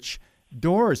church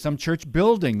doors, some church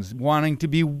buildings, wanting to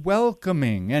be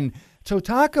welcoming? And so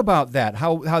talk about that,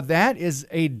 how that is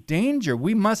a danger.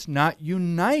 We must not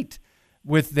unite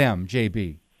with them,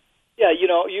 JB. Yeah,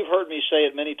 you've heard me say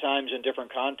it many times in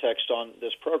different contexts on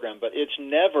this program, but it's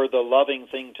never the loving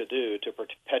thing to do to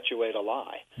perpetuate a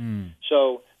lie.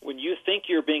 So when you think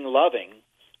you're being loving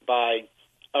by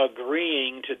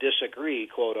agreeing to disagree,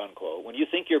 quote unquote, when you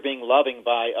think you're being loving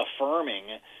by affirming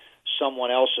someone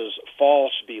else's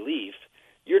false belief,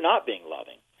 you're not being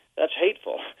loving. That's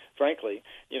hateful, frankly.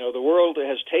 The world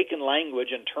has taken language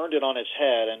and turned it on its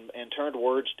head and turned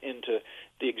words into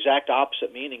the exact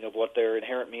opposite meaning of what their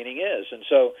inherent meaning is. And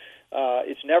so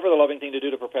it's never the loving thing to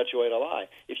do to perpetuate a lie.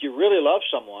 If you really love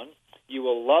someone, you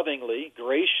will lovingly,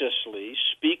 graciously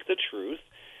speak the truth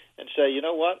and say, you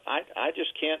know what, I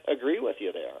just can't agree with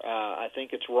you there. I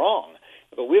think it's wrong.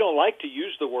 But we don't like to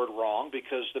use the word wrong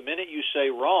because the minute you say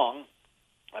wrong,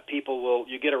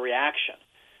 you get a reaction.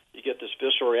 You get this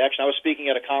visceral reaction. I was speaking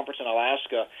at a conference in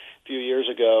Alaska a few years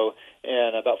ago,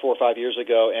 and about 4 or 5 years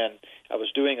ago, and I was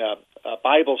doing a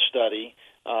Bible study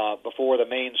before the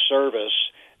main service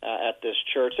at this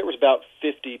church. There was about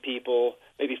 50 people,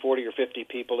 maybe 40 or 50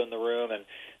 people in the room, and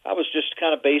I was just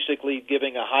kind of basically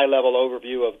giving a high-level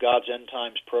overview of God's End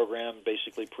Times program,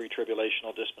 basically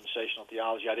pre-tribulational dispensational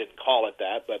theology. I didn't call it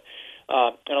that, but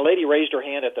and a lady raised her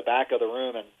hand at the back of the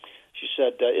room, and she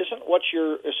said, isn't what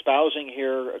you're espousing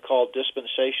here called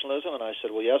dispensationalism? And I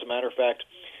said, well, yeah, as a matter of fact,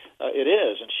 it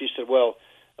is. And she said, well,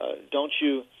 don't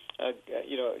you,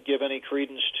 give any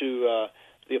credence to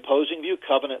the opposing view,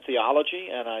 covenant theology?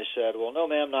 And I said, well, no,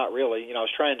 ma'am, not really. I was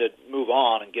trying to move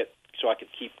on and get so I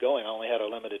could keep going. I only had a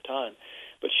limited time.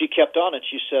 But she kept on, and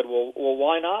she said, well,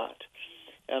 why not?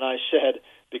 And I said,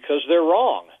 because they're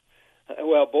wrong.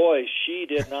 Well, boy, she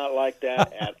did not like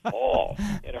that at all.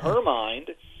 In her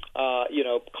mind,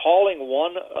 calling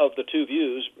one of the two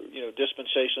views,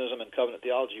 dispensationalism and covenant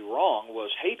theology, wrong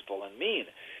was hateful and mean.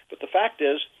 But the fact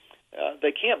is,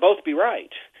 they can't both be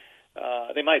right.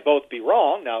 They might both be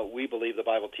wrong. Now, we believe the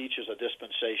Bible teaches a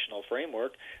dispensational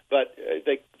framework, but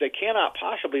they cannot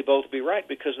possibly both be right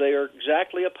because they are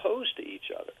exactly opposed to each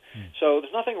other. So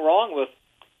there's nothing wrong with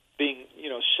being,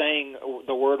 saying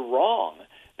the word wrong.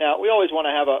 Now, we always want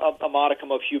to have a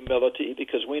modicum of humility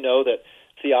because we know that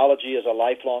theology is a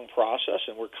lifelong process,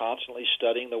 and we're constantly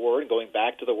studying the Word and going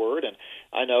back to the Word. And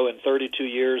I know in 32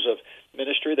 years of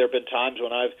ministry, there have been times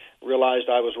when I've realized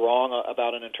I was wrong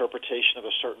about an interpretation of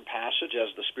a certain passage as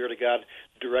the Spirit of God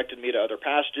directed me to other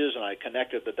passages, and I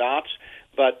connected the dots.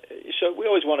 But so we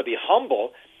always want to be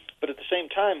humble, but at the same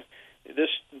time, this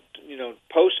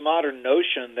postmodern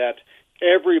notion that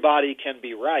everybody can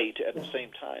be right at the same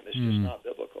time is just not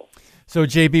biblical. So,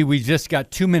 JB, we just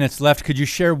got 2 minutes left. Could you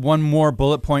share one more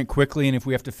bullet point quickly, and if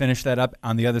we have to finish that up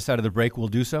on the other side of the break, we'll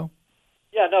do so?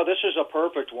 Yeah, no, this is a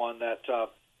perfect one that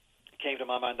came to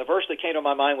my mind. The verse that came to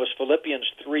my mind was Philippians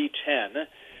 3:10,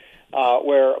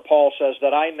 where Paul says,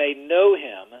 that I may know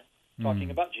him,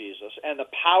 talking about Jesus, and the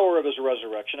power of his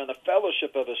resurrection and the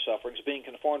fellowship of his sufferings, being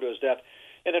conformed to his death.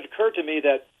 And it occurred to me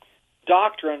that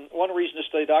doctrine, one reason to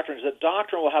study doctrine is that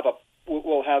doctrine will have a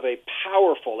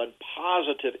powerful and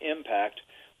positive impact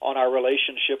on our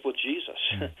relationship with Jesus.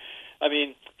 I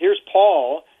mean, here's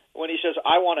Paul, when he says,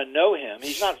 I want to know him,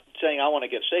 he's not saying I want to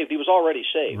get saved. He was already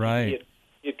saved. Right.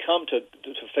 He had come to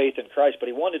faith in Christ, but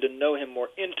he wanted to know him more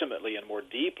intimately and more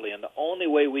deeply, and the only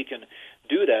way we can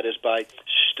do that is by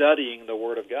studying the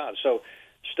Word of God. So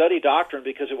study doctrine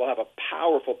because it will have a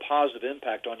powerful, positive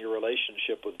impact on your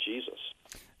relationship with Jesus.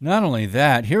 Not only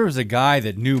that, here was a guy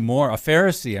that knew more, a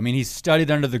Pharisee. I mean, he studied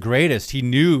under the greatest. He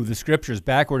knew the Scriptures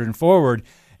backward and forward,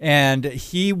 and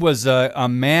he was a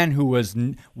man who was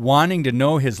wanting to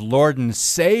know his Lord and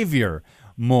Savior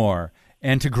more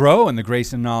and to grow in the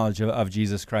grace and knowledge of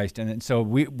Jesus Christ. And so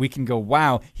we can go,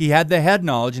 wow, he had the head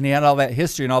knowledge, and he had all that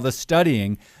history and all the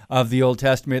studying of the Old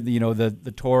Testament,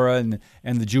 the Torah and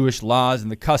the Jewish laws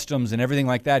and the customs and everything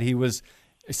like that. He was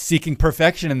seeking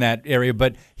perfection in that area,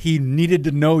 but he needed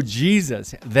to know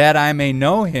Jesus, that I may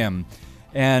know him.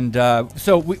 And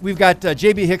so we've got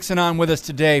J.B. Hixson on with us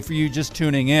today for you just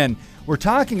tuning in. We're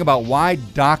talking about why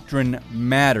doctrine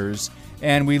matters,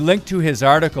 and we link to his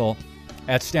article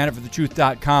at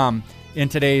standupforthetruth.com in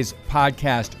today's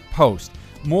podcast post.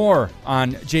 More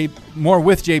with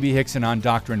J.B. Hixson on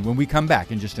doctrine when we come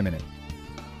back in just a minute.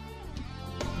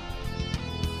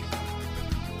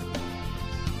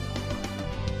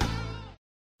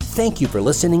 Thank you for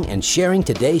listening and sharing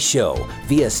today's show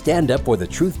via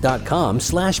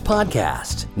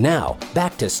standupforthetruth.com/podcast. Now,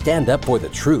 back to Stand Up for the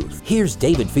Truth. Here's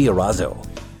David Fiorazo.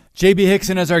 J.B.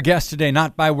 Hixson is our guest today,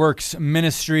 Not by Works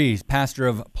Ministries, pastor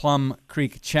of Plum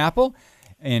Creek Chapel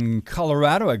in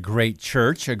Colorado, a great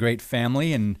church, a great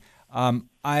family. And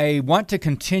I want to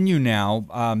continue now.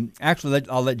 I'll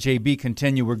let J.B.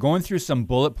 continue. We're going through some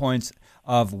bullet points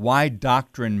of why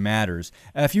doctrine matters.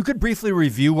 If you could briefly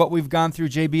review what we've gone through,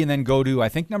 JB, and then go to, I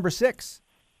think, number 6.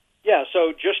 Yeah,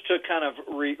 so just to kind of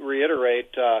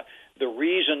reiterate, the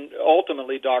reason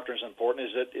ultimately doctrine is important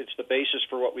is that it's the basis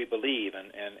for what we believe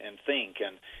and think.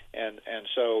 And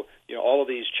so, all of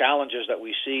these challenges that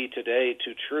we see today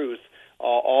to truth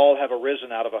all have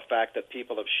arisen out of a fact that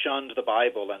people have shunned the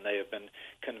Bible, and they have been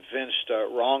convinced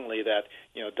wrongly that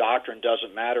doctrine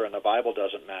doesn't matter and the Bible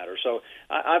doesn't matter. So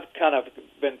I've kind of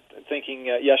been thinking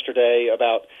yesterday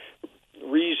about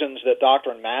reasons that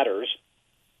doctrine matters,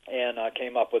 and I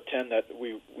came up with 10 that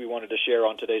we wanted to share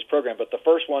on today's program. But the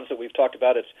first ones that we've talked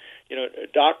about,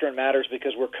 doctrine matters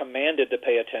because we're commanded to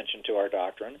pay attention to our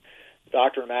doctrine.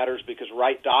 Doctrine matters because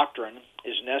right doctrine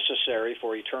is necessary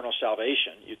for eternal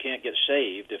salvation. You can't get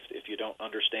saved if you don't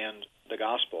understand the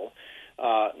gospel.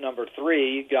 Number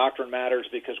 3, doctrine matters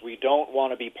because we don't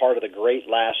want to be part of the great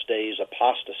last days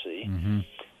apostasy.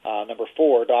 Number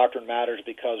 4, doctrine matters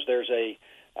because there's a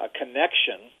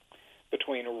connection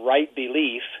between right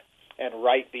belief and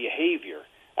right behavior.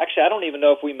 Actually, I don't even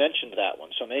know if we mentioned that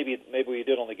one, so maybe we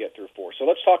did only get through 4. So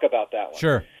let's talk about that one.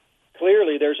 Sure.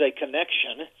 Clearly, there's a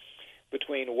connection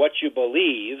between what you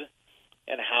believe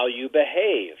and how you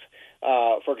behave.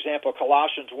 For example,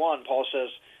 Colossians 1, Paul says,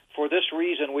 for this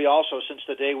reason we also, since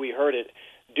the day we heard it,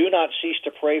 do not cease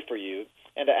to pray for you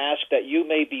and to ask that you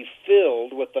may be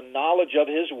filled with the knowledge of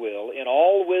his will in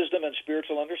all wisdom and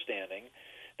spiritual understanding,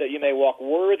 that you may walk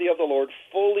worthy of the Lord,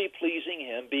 fully pleasing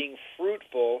Him, being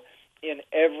fruitful in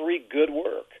every good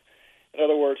work. In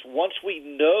other words, once we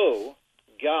know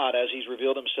God as He's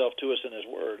revealed Himself to us in His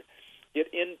Word, it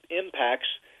impacts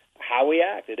how we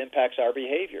act. It impacts our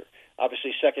behavior.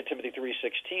 Obviously, 2 Timothy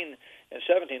 3:16 and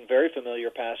 17, very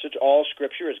familiar passage. All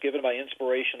Scripture is given by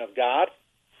inspiration of God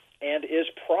and is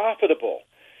profitable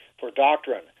for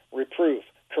doctrine, reproof,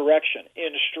 correction,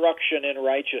 instruction in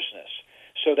righteousness,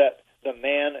 so that the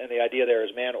man, and the idea there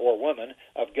is man or woman,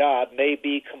 of God may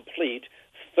be complete,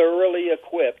 thoroughly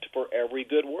equipped for every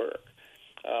good work.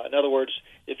 In other words,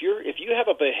 if you have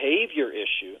a behavior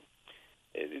issue,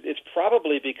 it's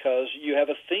probably because you have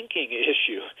a thinking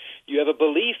issue, you have a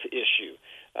belief issue.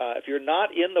 If you're not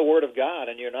in the Word of God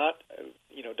and you're not,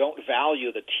 don't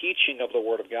value the teaching of the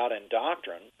Word of God and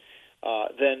doctrine,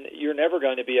 then you're never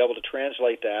going to be able to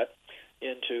translate that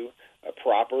into a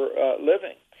proper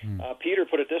living. Peter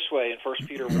put it this way in 1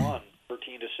 Peter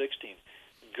 1:13-16.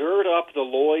 Gird up the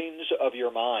loins of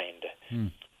your mind.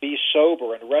 Be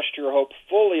sober and rest your hope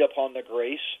fully upon the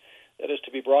grace that is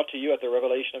to be brought to you at the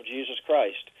revelation of Jesus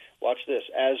Christ. Watch this.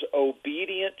 As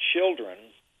obedient children,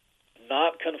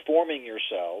 not conforming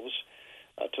yourselves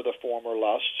to the former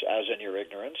lusts as in your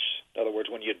ignorance. In other words,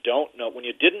 when you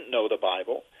didn't know the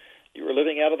Bible, you were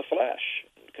living out of the flesh,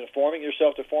 conforming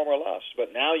yourself to former lusts.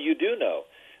 But now you do know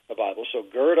the Bible, so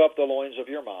gird up the loins of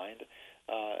your mind.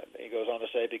 He goes on to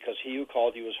say, because He who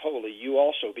called you is holy, you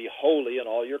also be holy in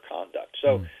all your conduct.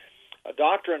 So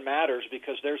doctrine matters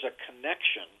because there's a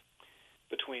connection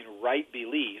between right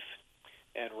belief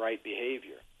and right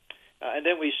behavior. And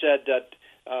then we said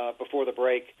that before the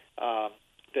break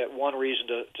that one reason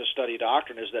to study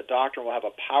doctrine is that doctrine will have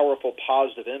a powerful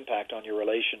positive impact on your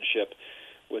relationship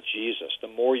with Jesus. The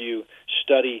more you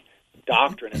study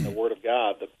doctrine in the Word of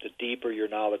God, the deeper your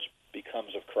knowledge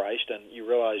becomes of Christ, and you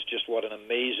realize just what an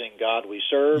amazing God we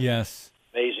serve, yes,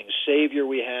 amazing Savior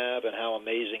we have, and how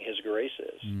amazing His grace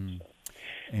is.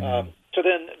 So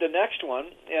then the next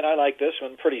one, and I like this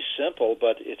one, pretty simple,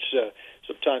 but it's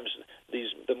sometimes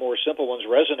the more simple ones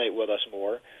resonate with us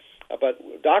more.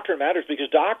 But doctrine matters because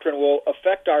doctrine will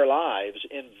affect our lives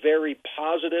in very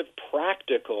positive,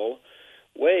 practical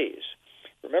ways.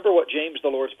 Remember what James, the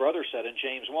Lord's brother, said in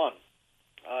James 1.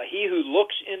 He who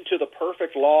looks into the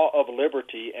perfect law of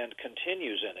liberty and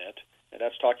continues in it, and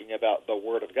that's talking about the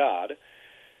Word of God,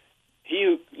 he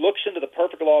who looks into the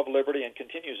perfect law of liberty and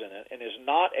continues in it, and is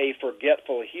not a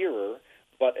forgetful hearer,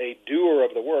 but a doer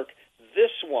of the work,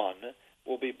 this one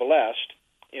will be blessed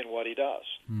in what he does.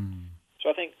 So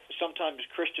I think sometimes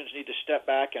Christians need to step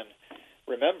back and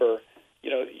remember,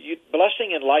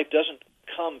 blessing in life doesn't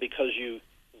come because you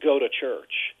go to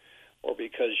church or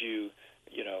because you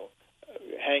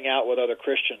hang out with other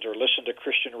Christians or listen to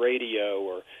Christian radio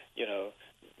or,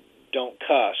 don't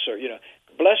cuss or,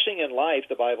 blessing in life,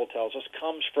 the Bible tells us,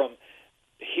 comes from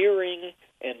hearing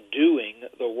and doing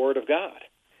the Word of God.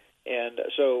 And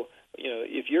so,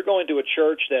 if you're going to a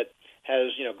church that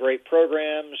has, great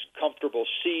programs, comfortable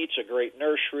seats, a great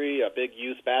nursery, a big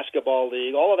youth basketball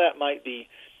league, all of that might be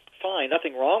fine.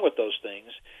 Nothing wrong with those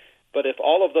things. But if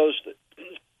all of those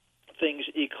things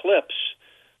eclipse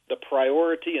the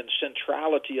priority and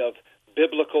centrality of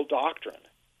biblical doctrine,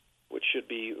 which should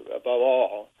be above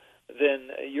all, then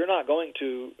you're not going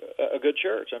to a good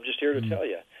church. I'm just here to tell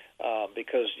you,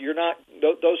 because you're not.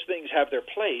 Those things have their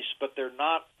place, but they're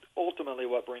not ultimately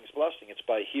what brings blessing. It's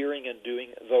by hearing and doing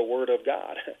the Word of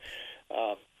God.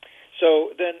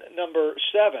 So then number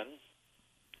 7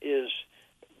 is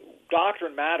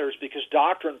doctrine matters because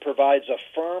doctrine provides a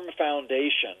firm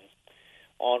foundation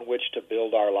on which to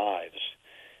build our lives.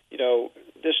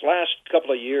 This last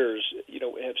couple of years,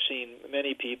 have seen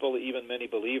many people, even many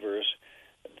believers,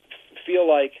 feel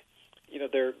like,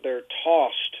 they're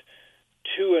tossed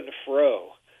to and fro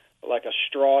like a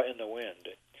straw in the wind.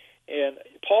 And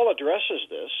Paul addresses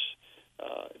this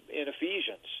in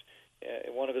Ephesians.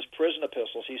 In one of his prison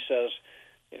epistles, he says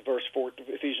in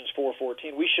Ephesians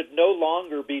 4:14, we should no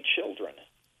longer be children,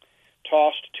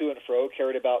 tossed to and fro,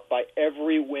 carried about by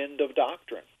every wind of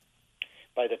doctrine,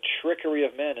 by the trickery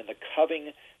of men and the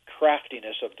cunning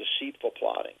craftiness of deceitful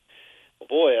plotting. Well,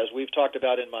 boy, as we've talked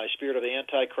about in my Spirit of the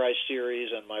Antichrist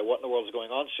series and my What in the World is Going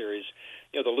On series,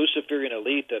 the Luciferian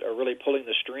elite that are really pulling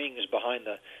the strings behind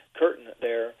the curtain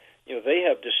there, they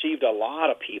have deceived a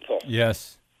lot of people.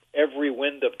 Yes. Every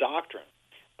wind of doctrine.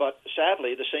 But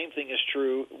sadly, the same thing is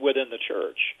true within the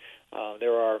church.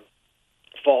 There are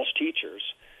false teachers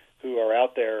who are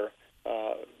out there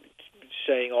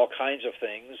saying all kinds of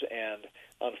things, and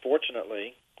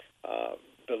unfortunately,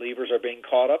 believers are being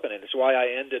caught up in it. It's why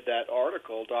I ended that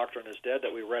article, Doctrine is Dead,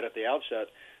 that we read at the outset,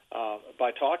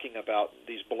 by talking about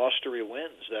these blustery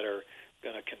winds that are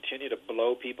going to continue to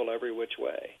blow people every which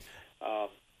way.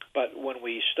 But when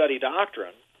we study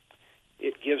doctrine,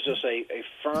 it gives us a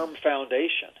firm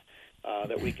foundation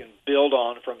that we can build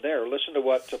on from there. Listen to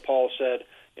what Paul said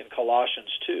in Colossians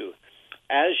 2.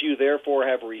 As you therefore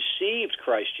have received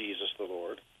Christ Jesus the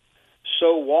Lord,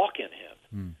 so walk in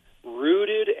him,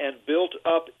 rooted and built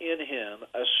up in him,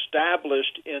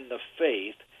 established in the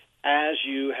faith as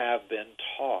you have been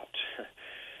taught.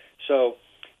 So,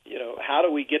 how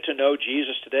do we get to know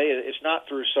Jesus today? It's not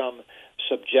through some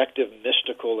subjective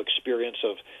mystical experience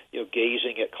of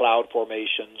gazing at cloud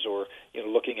formations or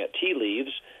looking at tea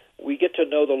leaves. We get to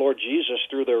know the Lord Jesus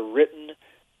through the written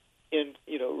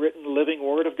living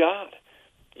Word of God.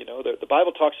 The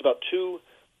Bible talks about two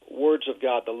words of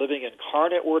God: the living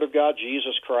incarnate Word of God,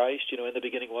 Jesus Christ. In the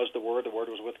beginning was the Word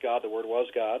was with God, the Word was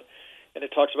God. And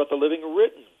it talks about the living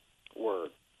written Word.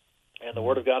 And the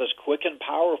Word of God is quick and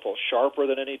powerful, sharper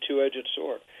than any two-edged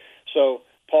sword. So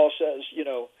Paul says,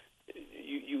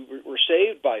 you were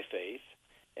saved by faith,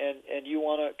 and you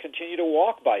want to continue to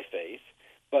walk by faith,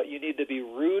 but you need to be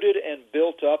rooted and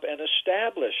built up and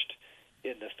established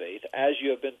in the faith as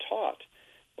you have been taught.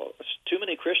 Well, too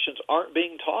many Christians aren't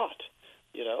being taught.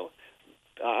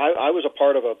 I was a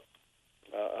part of a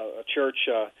church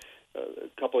a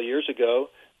couple of years ago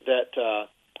that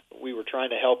we were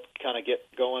trying to help kind of get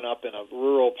going up in a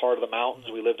rural part of the mountains.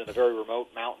 We lived in a very remote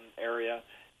mountain area,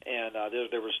 and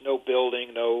there was no building,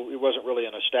 it wasn't really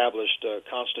an established,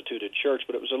 constituted church,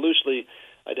 but it was a loosely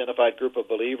identified group of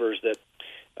believers that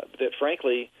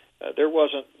frankly, there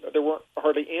weren't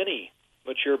hardly any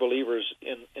mature believers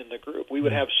in the group. We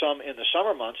would have some in the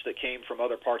summer months that came from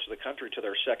other parts of the country to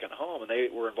their second home, and they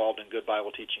were involved in good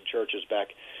Bible teaching churches back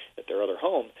at their other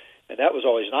home, and that was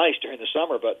always nice during the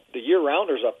summer. But the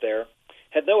year-rounders up there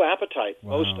had no appetite,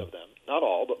 most of them, not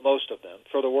all, but most of them,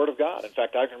 for the Word of God. In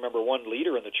fact, I can remember one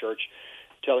leader in the church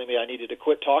telling me I needed to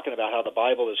quit talking about how the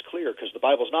Bible is clear, because the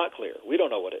Bible's not clear. We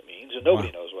don't know what it means, and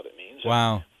nobody knows what it means.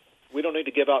 Wow. We don't need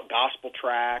to give out gospel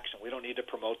tracts, and we don't need to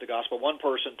promote the gospel. One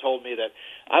person told me that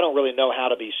I don't really know how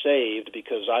to be saved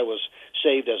because I was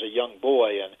saved as a young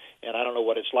boy, and I don't know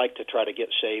what it's like to try to get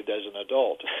saved as an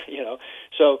adult.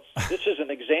 So this is an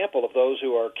example of those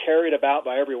who are carried about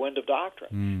by every wind of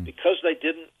doctrine. Because they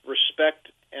didn't respect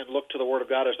and look to the Word of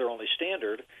God as their only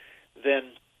standard,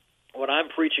 then when I'm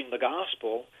preaching the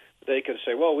gospel, they could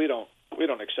say, well, we don't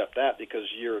accept that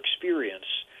because your experience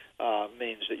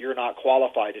means that you're not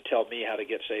qualified to tell me how to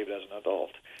get saved as an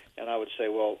adult. And I would say,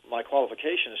 well, my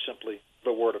qualification is simply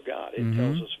the Word of God. It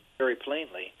tells us very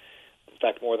plainly, in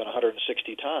fact, more than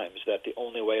 160 times, that the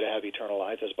only way to have eternal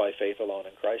life is by faith alone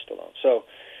in Christ alone. So,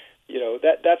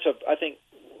 that's I think,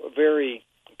 a very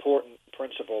important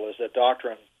principle, is that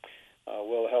doctrine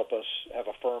will help us have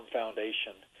a firm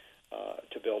foundation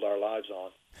to build our lives on.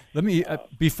 Let me,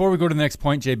 before we go to the next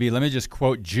point, JB, let me just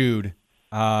quote Jude,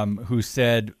 who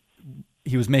said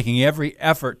he was making every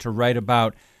effort to write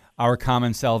about our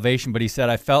common salvation, but he said,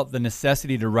 I felt the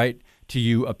necessity to write to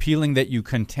you, appealing that you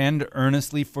contend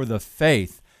earnestly for the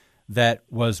faith that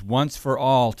was once for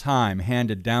all time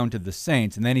handed down to the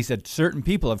saints. And then he said, certain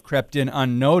people have crept in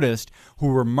unnoticed who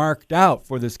were marked out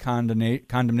for this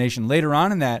condemnation. Later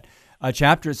on in that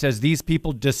chapter, it says, these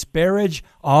people disparage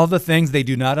all the things they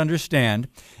do not understand.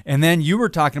 And then you were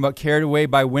talking about carried away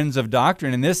by winds of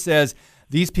doctrine. And this says,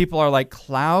 these people are like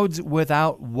clouds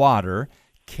without water,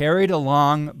 carried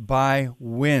along by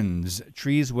winds,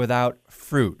 trees without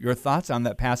fruit. Your thoughts on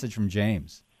that passage from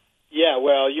James? Yeah,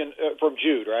 well, from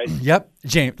Jude, right? Yep,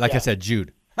 James. I said,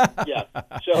 Jude. Yeah.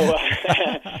 So, well,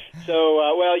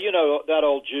 that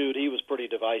old Jude, he was a pretty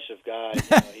divisive guy.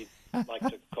 He liked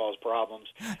to cause problems.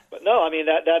 But no, I mean,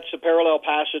 that's a parallel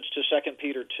passage to 2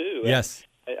 Peter 2. Yes.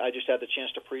 I just had the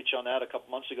chance to preach on that a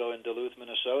couple months ago in Duluth,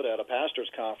 Minnesota, at a pastor's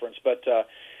conference. But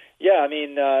yeah, I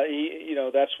mean,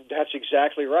 that's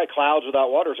exactly right. Clouds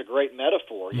without water is a great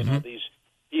metaphor. These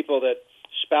people that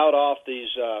spout off this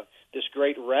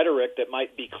great rhetoric that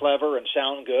might be clever and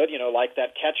sound good. Like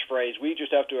that catchphrase, "We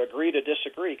just have to agree to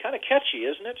disagree." Kind of catchy,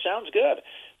 isn't it? Sounds good,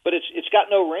 but it's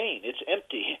got no rain. It's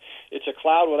empty. It's a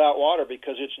cloud without water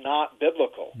because it's not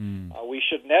biblical. We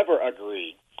should never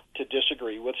agree to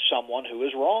disagree with someone who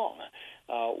is wrong.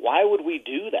 Why would we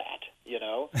do that?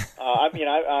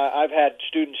 I've had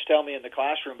students tell me in the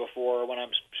classroom before, when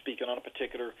I'm speaking on a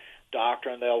particular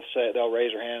doctrine, they'll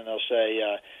raise their hand and they'll say,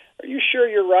 "Are you sure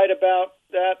you're right about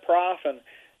that, Prof?" And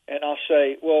I'll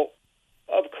say, "Well,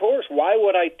 of course. Why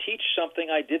would I teach something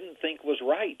I didn't think was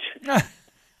right?"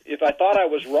 if I thought I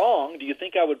was wrong, do you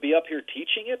think I would be up here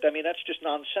teaching it? I mean, that's just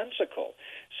nonsensical.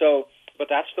 So, but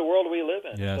that's the world we live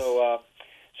in. Yes.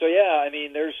 So yeah, I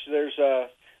mean, it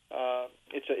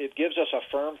gives us a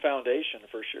firm foundation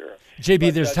for sure. JB,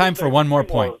 but, there's time for one more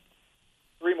point.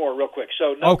 Three more real quick.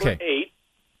 So number 8,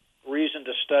 reason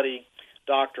to study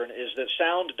doctrine is that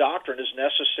sound doctrine is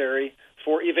necessary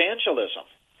for evangelism.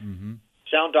 Mm-hmm.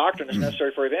 Sound doctrine is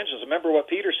necessary for evangelism. Remember what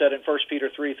Peter said in 1 Peter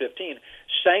 3:15,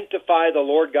 sanctify the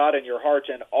Lord God in your hearts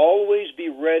and always be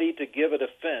ready to give a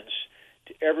defense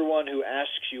to everyone who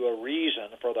asks you a reason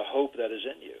for the hope that is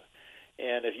in you.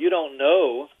 And if you don't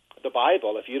know the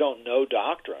Bible, if you don't know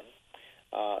doctrine,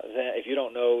 then if you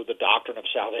don't know the doctrine of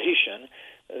salvation,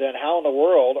 then how in the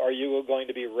world are you going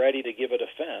to be ready to give a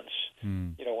defense,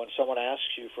 when someone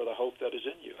asks you for the hope that is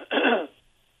in you?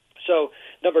 So,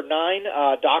 number 9,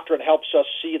 doctrine helps us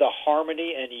see the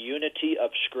harmony and unity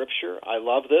of Scripture. I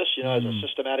love this. As a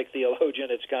systematic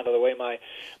theologian, it's kind of the way my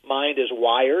mind is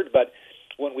wired. But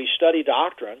when we study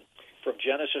doctrine, from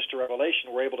Genesis to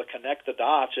Revelation, we're able to connect the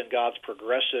dots in God's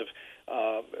progressive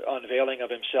unveiling of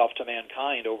himself to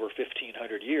mankind over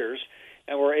 1,500 years.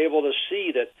 And we're able to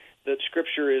see that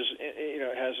Scripture is,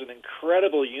 has an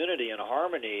incredible unity and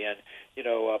harmony. And,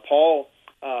 Paul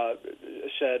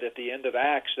said at the end of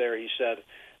Acts there, he said,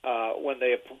 when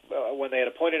they had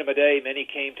appointed him a day, many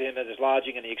came to him at his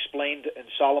lodging, and he explained and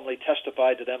solemnly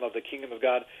testified to them of the kingdom of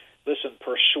God,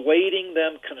 persuading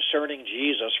them concerning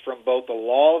Jesus from both the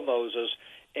law of Moses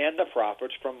and the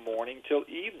prophets from morning till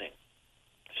evening.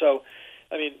 So,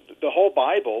 I mean, the whole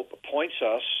Bible points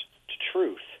us to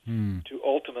truth, to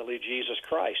ultimately Jesus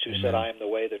Christ, who said, I am the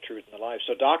way, the truth, and the life.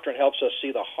 So doctrine helps us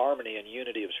see the harmony and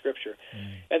unity of Scripture.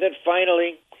 And then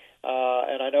finally,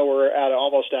 and I know we're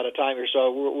almost out of time here,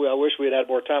 so I wish we had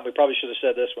more time. We probably should have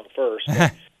said this one first.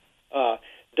 But,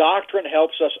 doctrine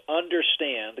helps us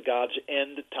understand God's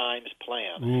end times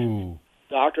plan. Ooh.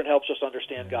 Doctrine helps us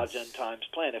understand God's end times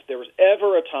plan. If there was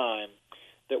ever a time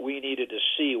that we needed to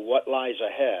see what lies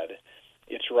ahead,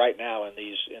 it's right now in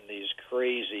these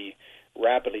crazy,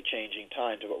 rapidly changing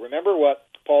times. But remember what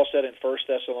Paul said in 1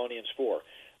 Thessalonians 4.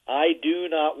 I do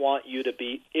not want you to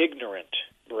be ignorant,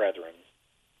 brethren.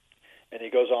 And he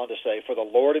goes on to say, for the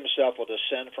Lord himself will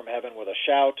descend from heaven with a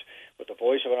shout, with the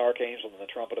voice of an archangel and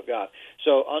the trumpet of God.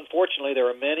 So unfortunately, there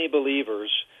are many believers,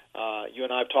 you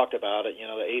and I have talked about it,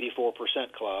 the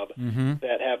 84% club,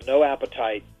 that have no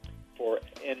appetite for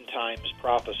end times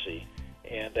prophecy,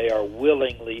 and they are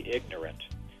willingly ignorant.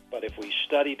 But if we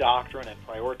study doctrine and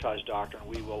prioritize doctrine,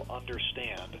 we will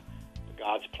understand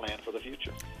God's plan for the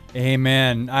future.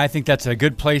 Amen. I think that's a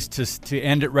good place to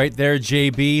end it right there,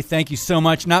 JB. Thank you so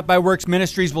much. Not by Works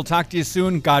Ministries. We'll talk to you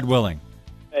soon, God willing.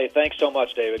 Hey, thanks so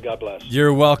much, David. God bless.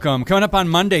 You're welcome. Coming up on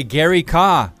Monday, Gary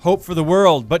Kaw, Hope for the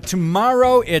World. But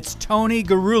tomorrow, it's Tony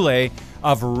Garule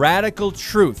of Radical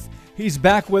Truth. He's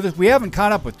back with us. We haven't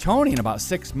caught up with Tony in about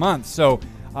 6 months. So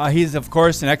he's, of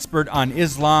course, an expert on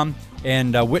Islam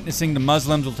and witnessing to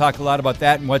Muslims. We'll talk a lot about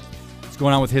that and what's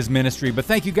going on with his ministry. But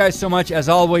thank you guys so much. As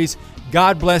always,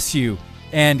 God bless you,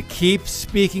 and keep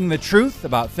speaking the truth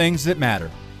about things that matter.